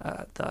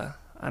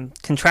I'm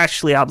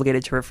contractually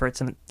obligated to refer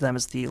to them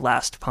as the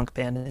last punk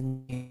band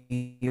in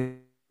New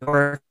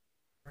York.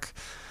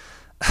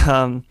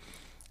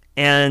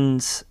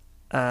 And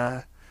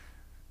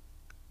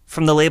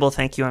from the label,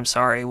 Thank You, I'm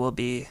Sorry, we'll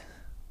be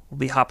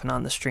hopping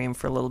on the stream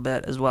for a little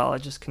bit as well. I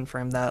just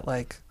confirmed that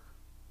like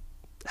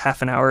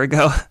half an hour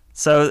ago.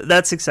 So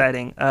that's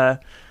exciting. I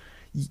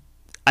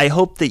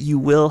hope that you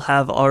will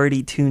have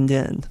already tuned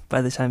in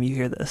by the time you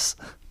hear this.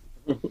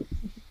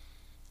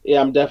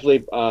 Yeah, I'm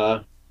definitely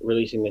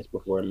releasing this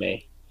before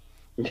May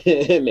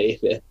May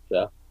 5th.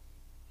 So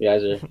you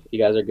guys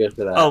are good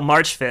for that. Oh,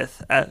 March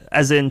 5th,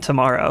 as in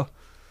tomorrow.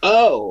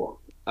 Oh,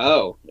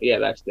 yeah,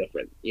 that's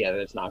different. Yeah,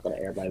 that's not going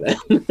to air by then.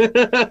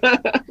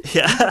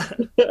 Yeah.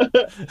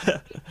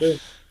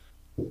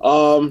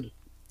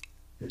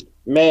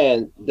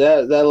 Man,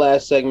 that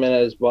last segment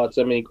has brought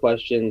so many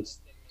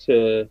questions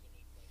to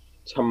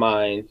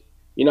mind.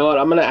 You know what?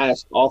 I'm gonna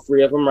ask all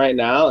three of them right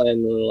now,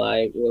 and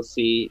like we'll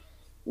see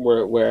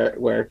where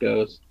it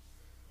goes.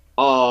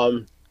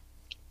 Um,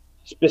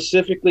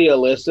 Specifically,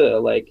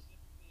 Alyssa, like,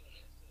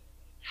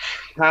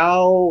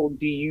 how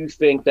do you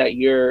think that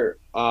you're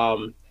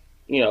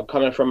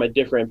coming from a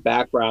different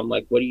background?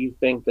 Like, what do you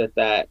think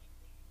that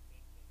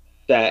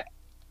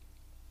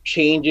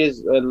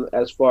changes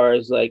as far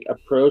as like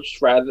approach?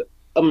 Rather,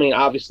 I mean,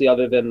 obviously,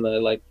 other than the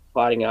like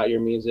plotting out your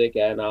music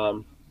and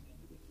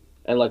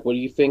like, what do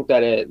you think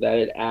that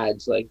it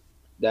adds, like,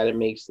 that it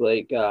makes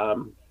like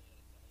that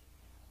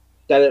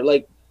it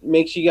like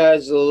makes you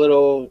guys a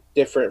little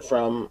different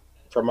from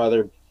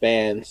other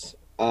bands?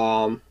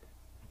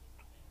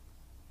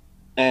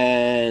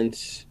 And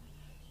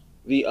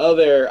the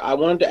other, I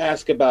wanted to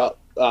ask about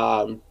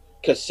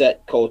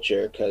cassette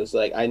culture, because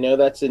like I know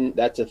that's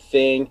a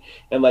thing,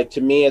 and like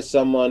to me as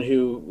someone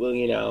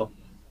who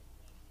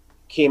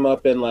came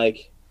up in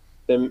like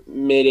the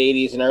mid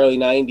 80s and early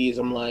 90s,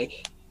 I'm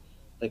like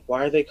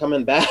why are they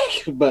coming back?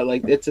 But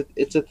like it's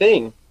a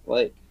thing.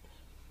 Like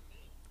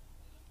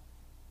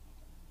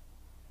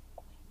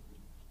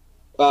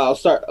I'll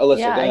start, Alyssa,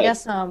 Yeah, go I ahead.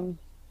 guess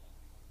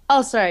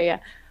oh sorry, yeah.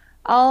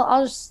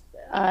 I'll just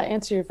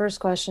answer your first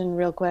question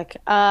real quick.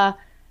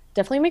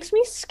 Definitely makes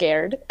me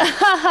scared,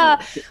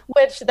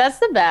 which that's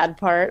the bad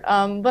part.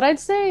 But I'd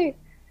say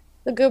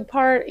the good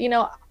part, I'm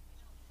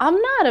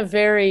not a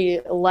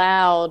very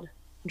loud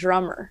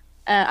drummer.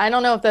 I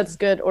don't know if that's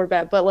good or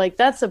bad, but like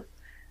that's a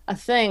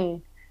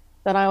thing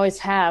that I always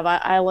have.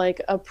 I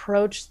like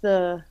approach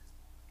the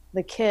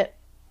kit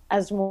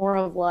as more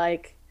of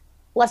like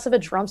less of a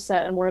drum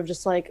set and more of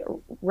just like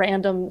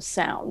random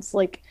sounds.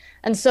 Like,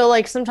 and so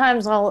like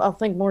sometimes I'll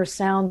think more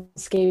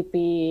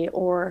soundscapey,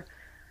 or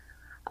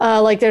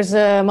like there's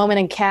a moment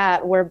in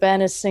Cat where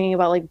Ben is singing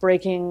about like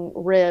breaking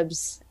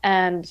ribs,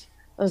 and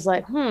I was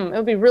like, it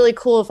would be really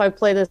cool if I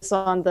play this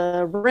on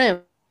the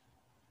rim.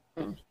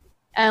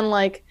 And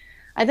like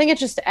I think it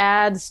just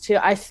adds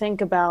to, I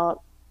think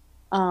about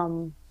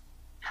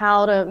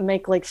how to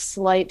make like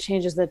slight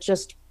changes that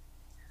just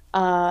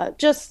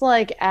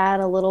like add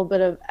a little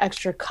bit of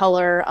extra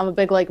color. I'm a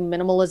big like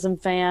minimalism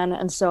fan,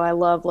 and so I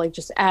love like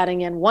just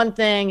adding in one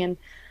thing.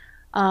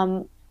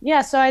 And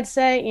yeah, so I'd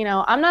say,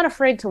 I'm not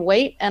afraid to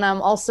wait, and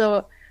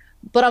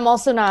but I'm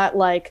also not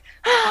like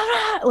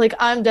like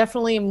I'm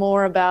definitely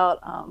more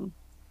about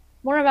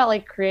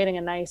like creating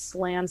a nice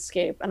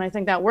landscape, and I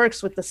think that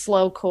works with the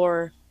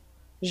slowcore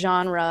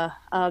genre,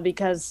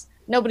 because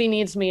nobody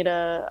needs me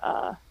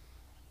to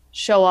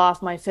show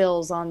off my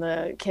fills on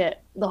the kit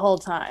the whole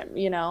time.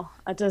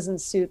 It doesn't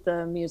suit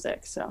the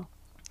music. So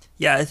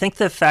Yeah, I think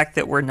the fact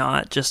that we're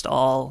not just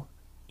all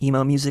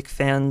emo music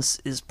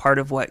fans is part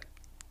of what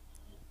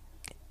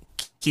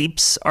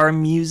keeps our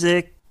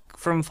music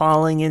from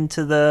falling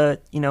into the,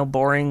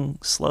 boring,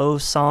 slow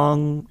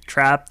song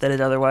trap that it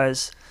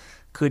otherwise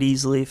could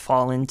easily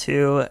fall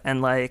into.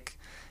 And like,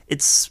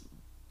 it's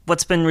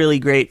what's been really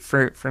great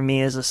for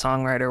me as a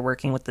songwriter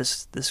working with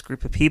this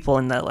group of people,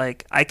 in that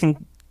like I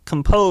can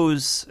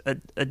compose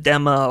a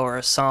demo or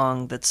a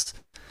song that's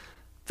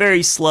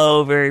very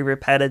slow, very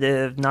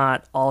repetitive,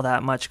 not all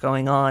that much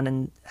going on,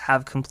 and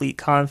have complete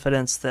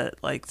confidence that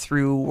like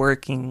through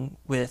working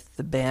with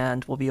the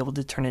band we'll be able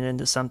to turn it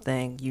into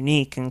something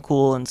unique and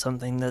cool, and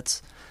something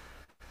that's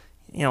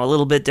a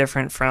little bit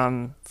different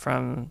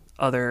from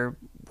other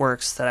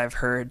works that I've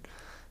heard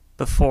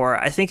before.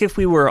 I think if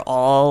we were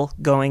all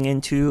going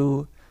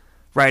into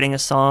writing a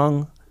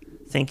song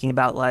thinking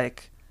about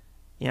like,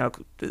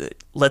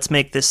 let's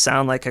make this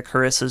sound like a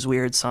Carissa's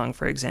Weird song,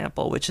 for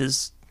example, which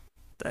is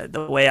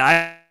the way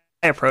I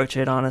approach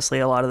it, honestly,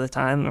 a lot of the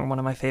time. They're one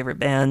of my favorite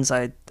bands.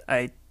 I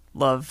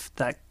love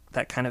that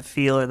kind of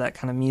feel or that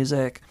kind of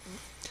music.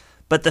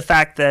 But the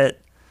fact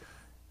that,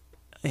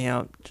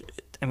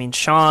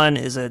 Sean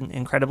is an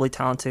incredibly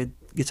talented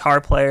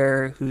guitar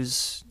player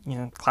who's,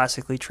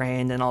 classically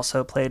trained and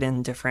also played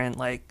in different,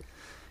 like,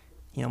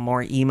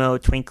 more emo,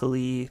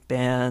 twinkly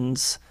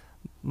bands.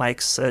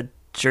 Mike's a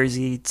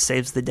Jersey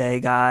Saves the Day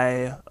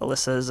guy.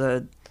 Alyssa's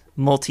a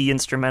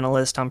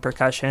multi-instrumentalist on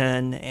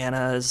percussion.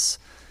 Anna's,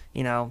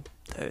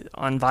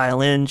 on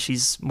violin.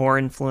 She's more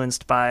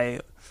influenced by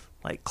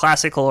like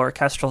classical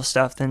orchestral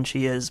stuff than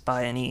she is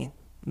by any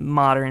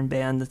modern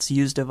band that's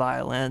used a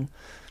violin.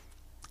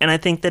 And I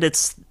think that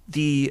it's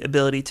the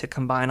ability to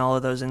combine all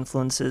of those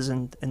influences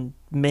and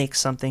make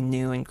something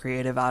new and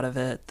creative out of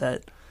it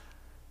that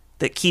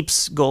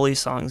keeps Goalie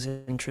songs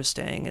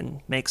interesting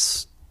and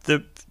makes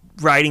the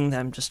writing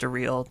them just a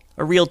real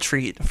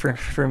treat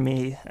for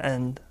me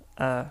and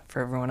for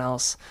everyone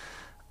else.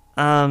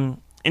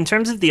 In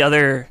terms of the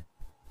other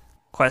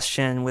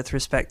question with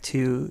respect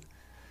to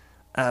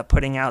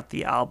putting out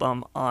the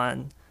album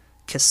on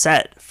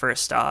cassette,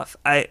 first off,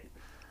 I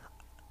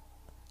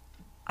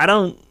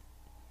don't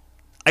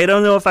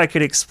know if I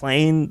could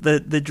explain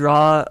the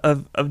draw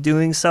of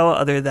doing so,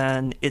 other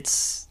than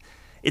it's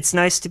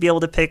nice to be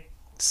able to pick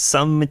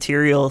some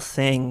material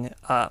thing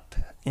up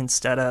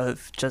instead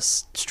of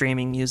just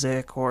streaming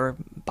music or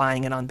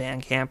buying it on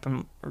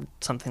Bandcamp or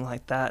something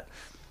like that.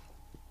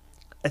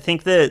 I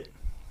think that,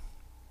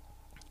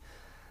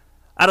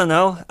 I don't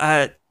know,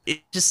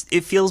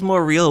 it feels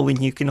more real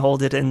when you can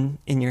hold it in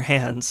your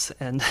hands,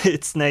 and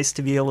it's nice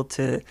to be able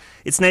to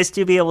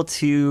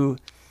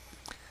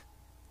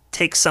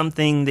take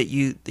something that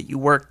you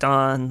worked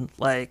on,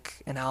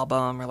 like an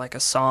album or like a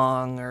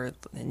song or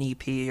an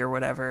EP or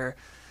whatever,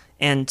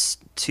 and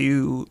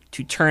to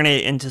turn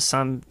it into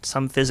some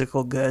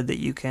physical good that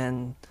you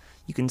can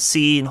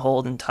see and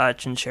hold and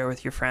touch and share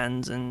with your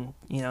friends, and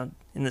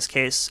in this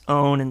case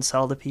own and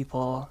sell to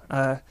people.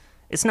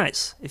 It's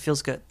nice. It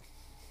feels good.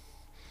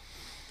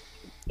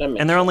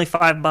 And they're only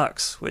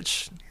 $5,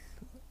 which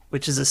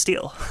is a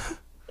steal.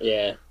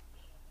 Yeah.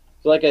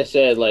 So like I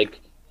said, like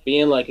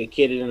being like a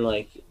kid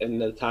in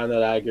the time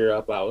that I grew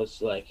up, I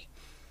was like,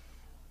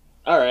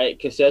 all right,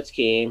 cassettes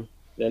came,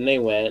 then they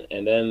went,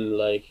 and then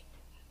like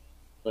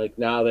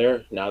now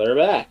they're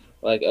back.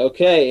 Like,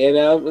 okay, and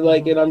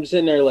I'm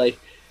sitting there like,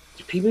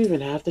 do people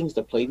even have things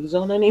to play these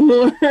on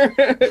anymore?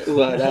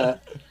 But I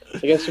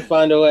guess we'll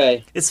find a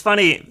way. It's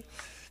funny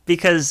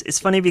because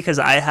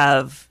I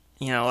have,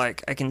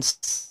 like I can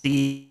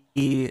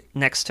see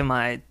next to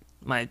my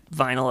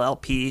vinyl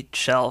LP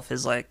shelf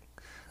is like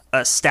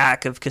a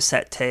stack of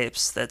cassette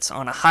tapes that's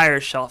on a higher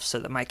shelf so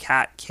that my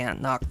cat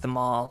can't knock them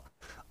all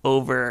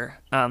over.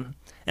 And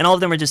all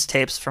of them are just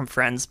tapes from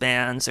friends'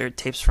 bands or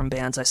tapes from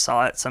bands I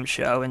saw at some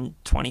show in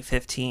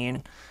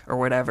 2015 or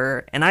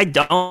whatever. And I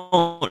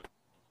don't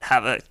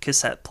have a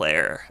cassette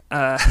player.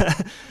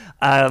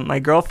 My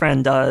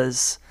girlfriend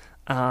does.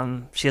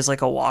 She has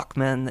like a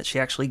Walkman that she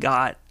actually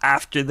got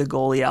after the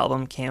Goalie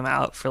album came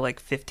out for like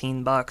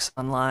 $15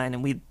 online,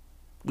 and we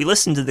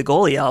listened to the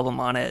Goalie album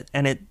on it,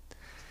 and it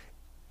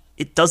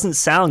doesn't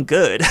sound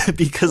good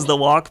because the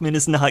Walkman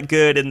is not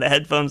good and the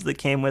headphones that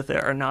came with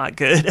it are not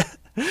good.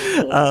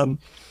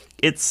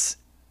 It's,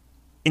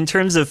 in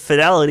terms of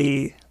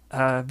fidelity,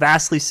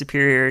 vastly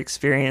superior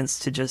experience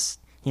to just,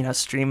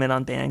 stream it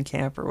on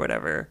Bandcamp or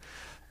whatever.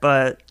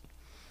 But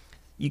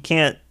you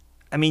can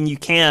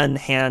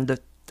hand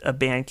a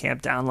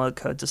Bandcamp download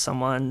code to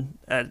someone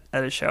at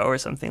a show or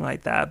something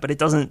like that, but it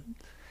doesn't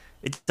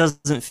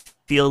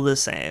feel the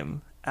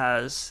same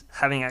as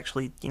having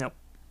actually,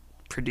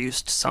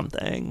 produced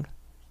something.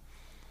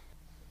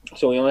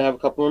 So we only have a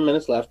couple more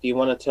minutes left. Do you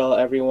want to tell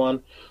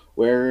everyone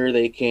where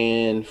they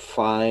can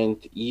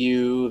find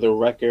you, the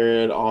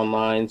record,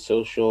 online,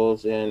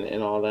 socials,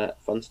 and all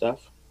that fun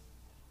stuff?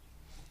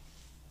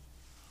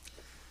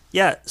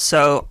 Yeah,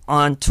 so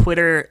on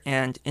Twitter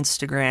and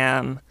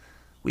Instagram,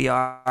 we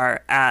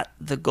are at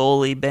the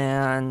Goalie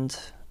Band.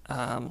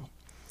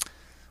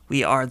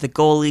 We are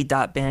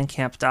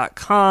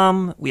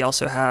thegoalie.bandcamp.com. We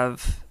also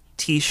have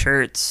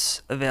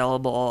t-shirts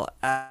available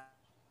at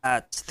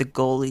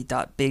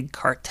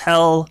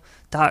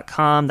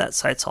thegoalie.bigcartel.com. That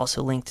site's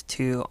also linked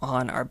to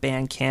on our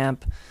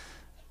Bandcamp.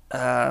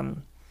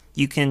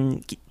 You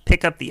can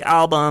pick up the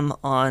album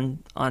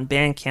on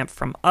Bandcamp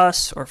from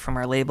us or from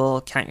our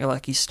label, Count Your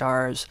Lucky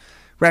Stars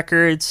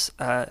Records.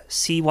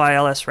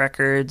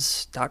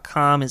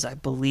 cylsrecords.com is, I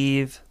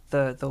believe,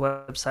 the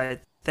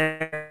website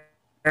there.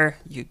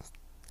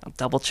 I'll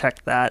double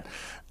check that.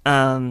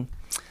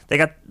 They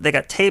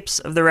got tapes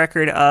of the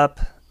record up.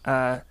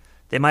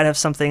 They might have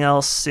something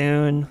else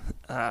soon.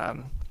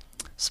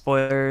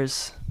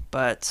 Spoilers,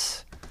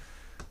 but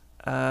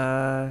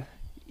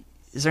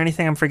is there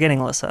anything I'm forgetting,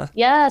 Alyssa?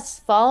 Yes,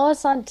 follow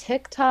us on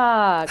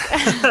TikTok.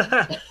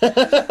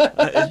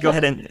 Go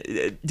ahead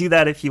and do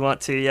that if you want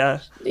to,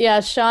 yeah. Yeah,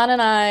 Sean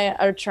and I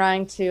are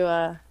trying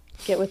to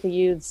get with the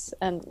youths,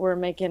 and we're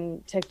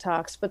making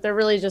TikToks, but they're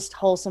really just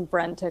wholesome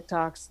friend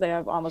TikToks. They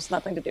have almost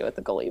nothing to do with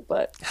the Goalie,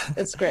 but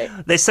it's great.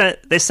 They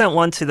sent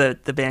one to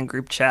the band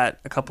group chat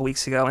a couple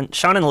weeks ago, and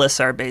Sean and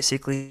Alyssa are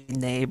basically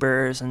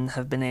neighbors and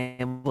have been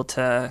able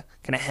to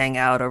kind of hang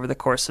out over the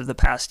course of the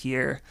past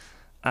year.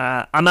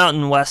 I'm out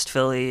in West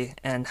Philly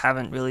and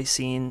haven't really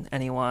seen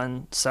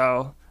anyone,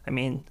 so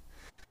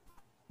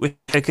wish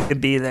I could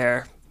be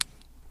there.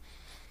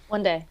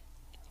 One day.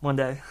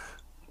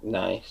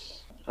 Nice.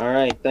 All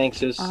right,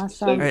 thanks. It was Awesome.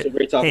 so great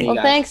talking to you Well,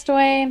 guys. thanks,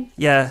 Dwayne.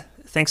 Yeah,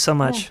 thanks so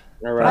much.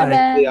 All right, Bye,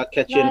 Ben. hopefully I'll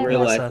catch you in Bye.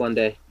 real life Awesome. one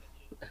day.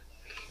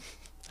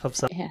 Hope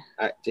so. Yeah.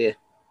 All right, see ya.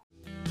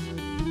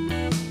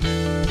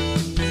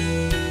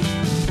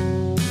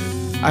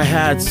 I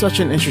had such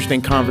an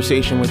interesting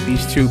conversation with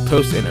these two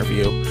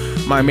post-interview.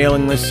 My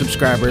mailing list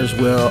subscribers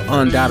will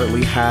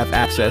undoubtedly have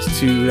access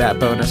to that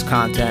bonus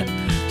content.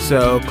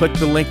 So click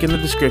the link in the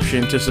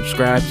description to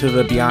subscribe to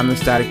the Beyond the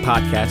Static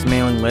podcast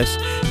mailing list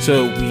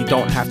so we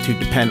don't have to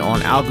depend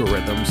on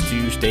algorithms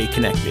to stay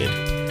connected.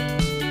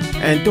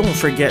 And don't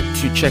forget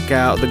to check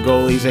out the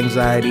Goalie's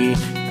Anxiety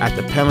at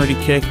the Penalty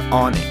Kick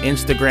on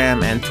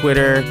Instagram and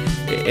Twitter.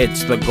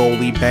 It's the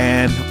Goalie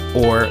Band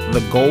or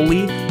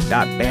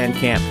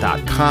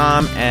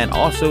thegoalie.bandcamp.com. And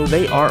also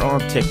they are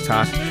on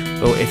TikTok.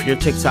 So if you're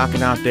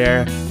TikToking out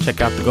there,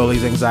 check out the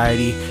Goalie's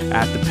Anxiety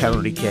at the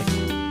Penalty Kick.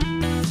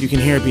 You can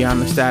hear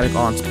Beyond the Static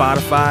on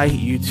Spotify,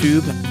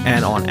 YouTube,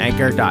 and on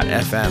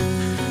Anchor.fm.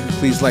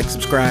 Please like,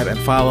 subscribe, and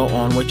follow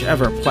on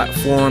whichever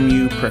platform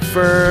you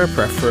prefer,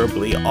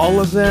 preferably all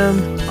of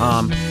them.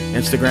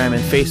 Instagram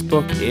and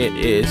Facebook, it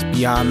is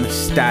Beyond the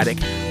Static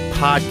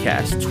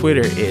Podcast.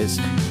 Twitter is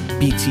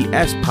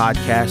BTS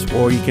Podcast,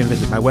 or you can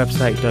visit my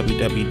website,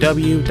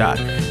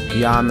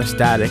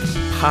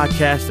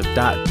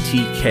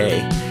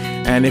 www.beyondthestaticpodcast.tk.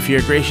 And if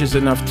you're gracious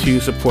enough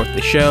to support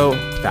the show,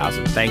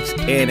 1,000 thanks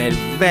in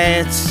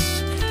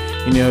advance.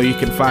 You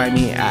can find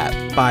me at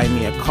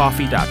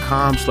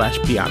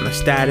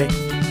buymeacoffee.com/beyondthestatic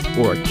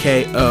or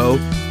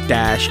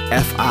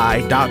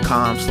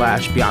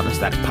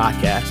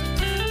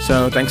ko-fi.com/beyondthestaticpodcast.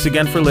 So thanks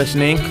again for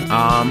listening.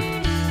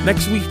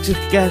 Next week's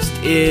guest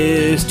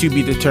is to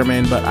be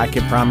determined, but I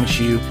can promise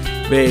you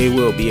they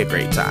will be a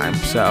great time.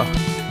 So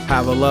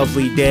have a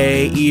lovely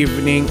day,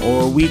 evening,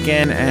 or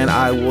weekend, and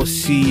I will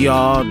see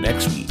y'all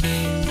next week.